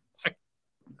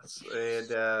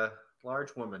 and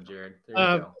large woman, Jared. There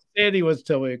you go. Sandy was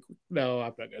telling me, no,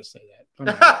 I'm not going to say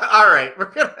that. All right, we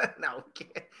can't.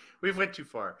 We've went too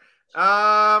far.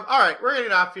 All right, we're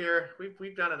getting off here.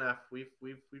 We've done enough. We've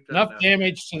done enough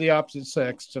damage to the opposite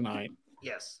sex tonight.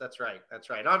 Yes, that's right. That's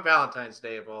right. On Valentine's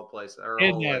Day of all places, or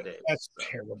all days. That's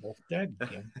terrible.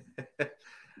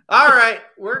 All right,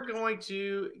 we're going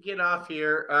to get off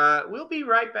here. We'll be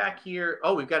right back here.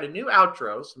 Oh, we've got a new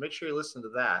outro, so make sure you listen to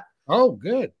that. Oh,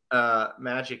 good.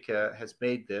 Magic has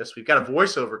made this. We've got a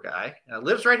voiceover guy.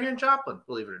 Lives right here in Joplin,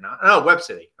 believe it or not. No, Web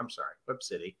City. I'm sorry, Web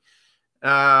City.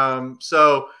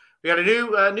 So we got a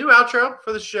new outro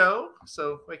for the show.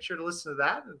 So make sure to listen to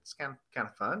that. It's kind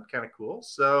of fun, kind of cool.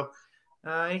 So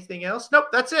anything else? Nope,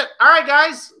 that's it. All right,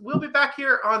 guys, we'll be back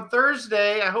here on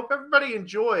Thursday. I hope everybody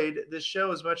enjoyed this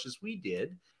show as much as we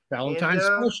did. Valentine's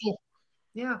special.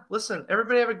 Yeah, listen,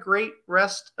 everybody have a great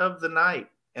rest of the night.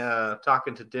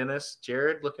 Talking to Dennis,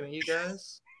 Jared, looking at you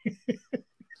guys.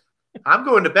 I'm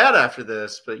going to bed after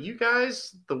this, but you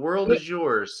guys, the world is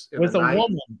yours. With a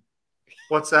woman.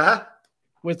 What's that?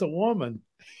 With a woman.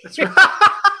 That's right.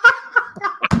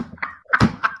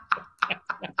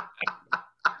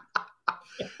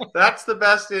 That's the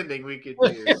best ending we could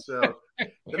do. So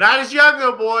the night is young,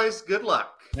 though, boys. Good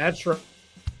luck. That's right.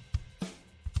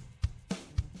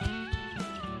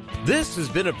 This has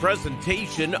been a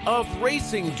presentation of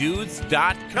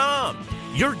RacingDudes.com,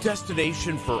 your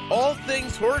destination for all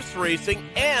things horse racing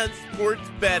and sports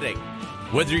betting.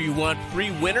 Whether you want free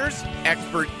winners,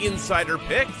 expert insider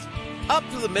picks,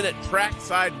 up-to-the-minute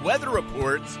trackside weather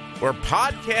reports, or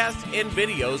podcasts and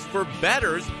videos for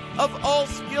bettors of all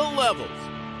skill levels,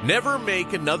 never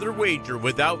make another wager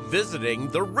without visiting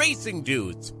the Racing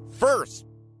Dudes. First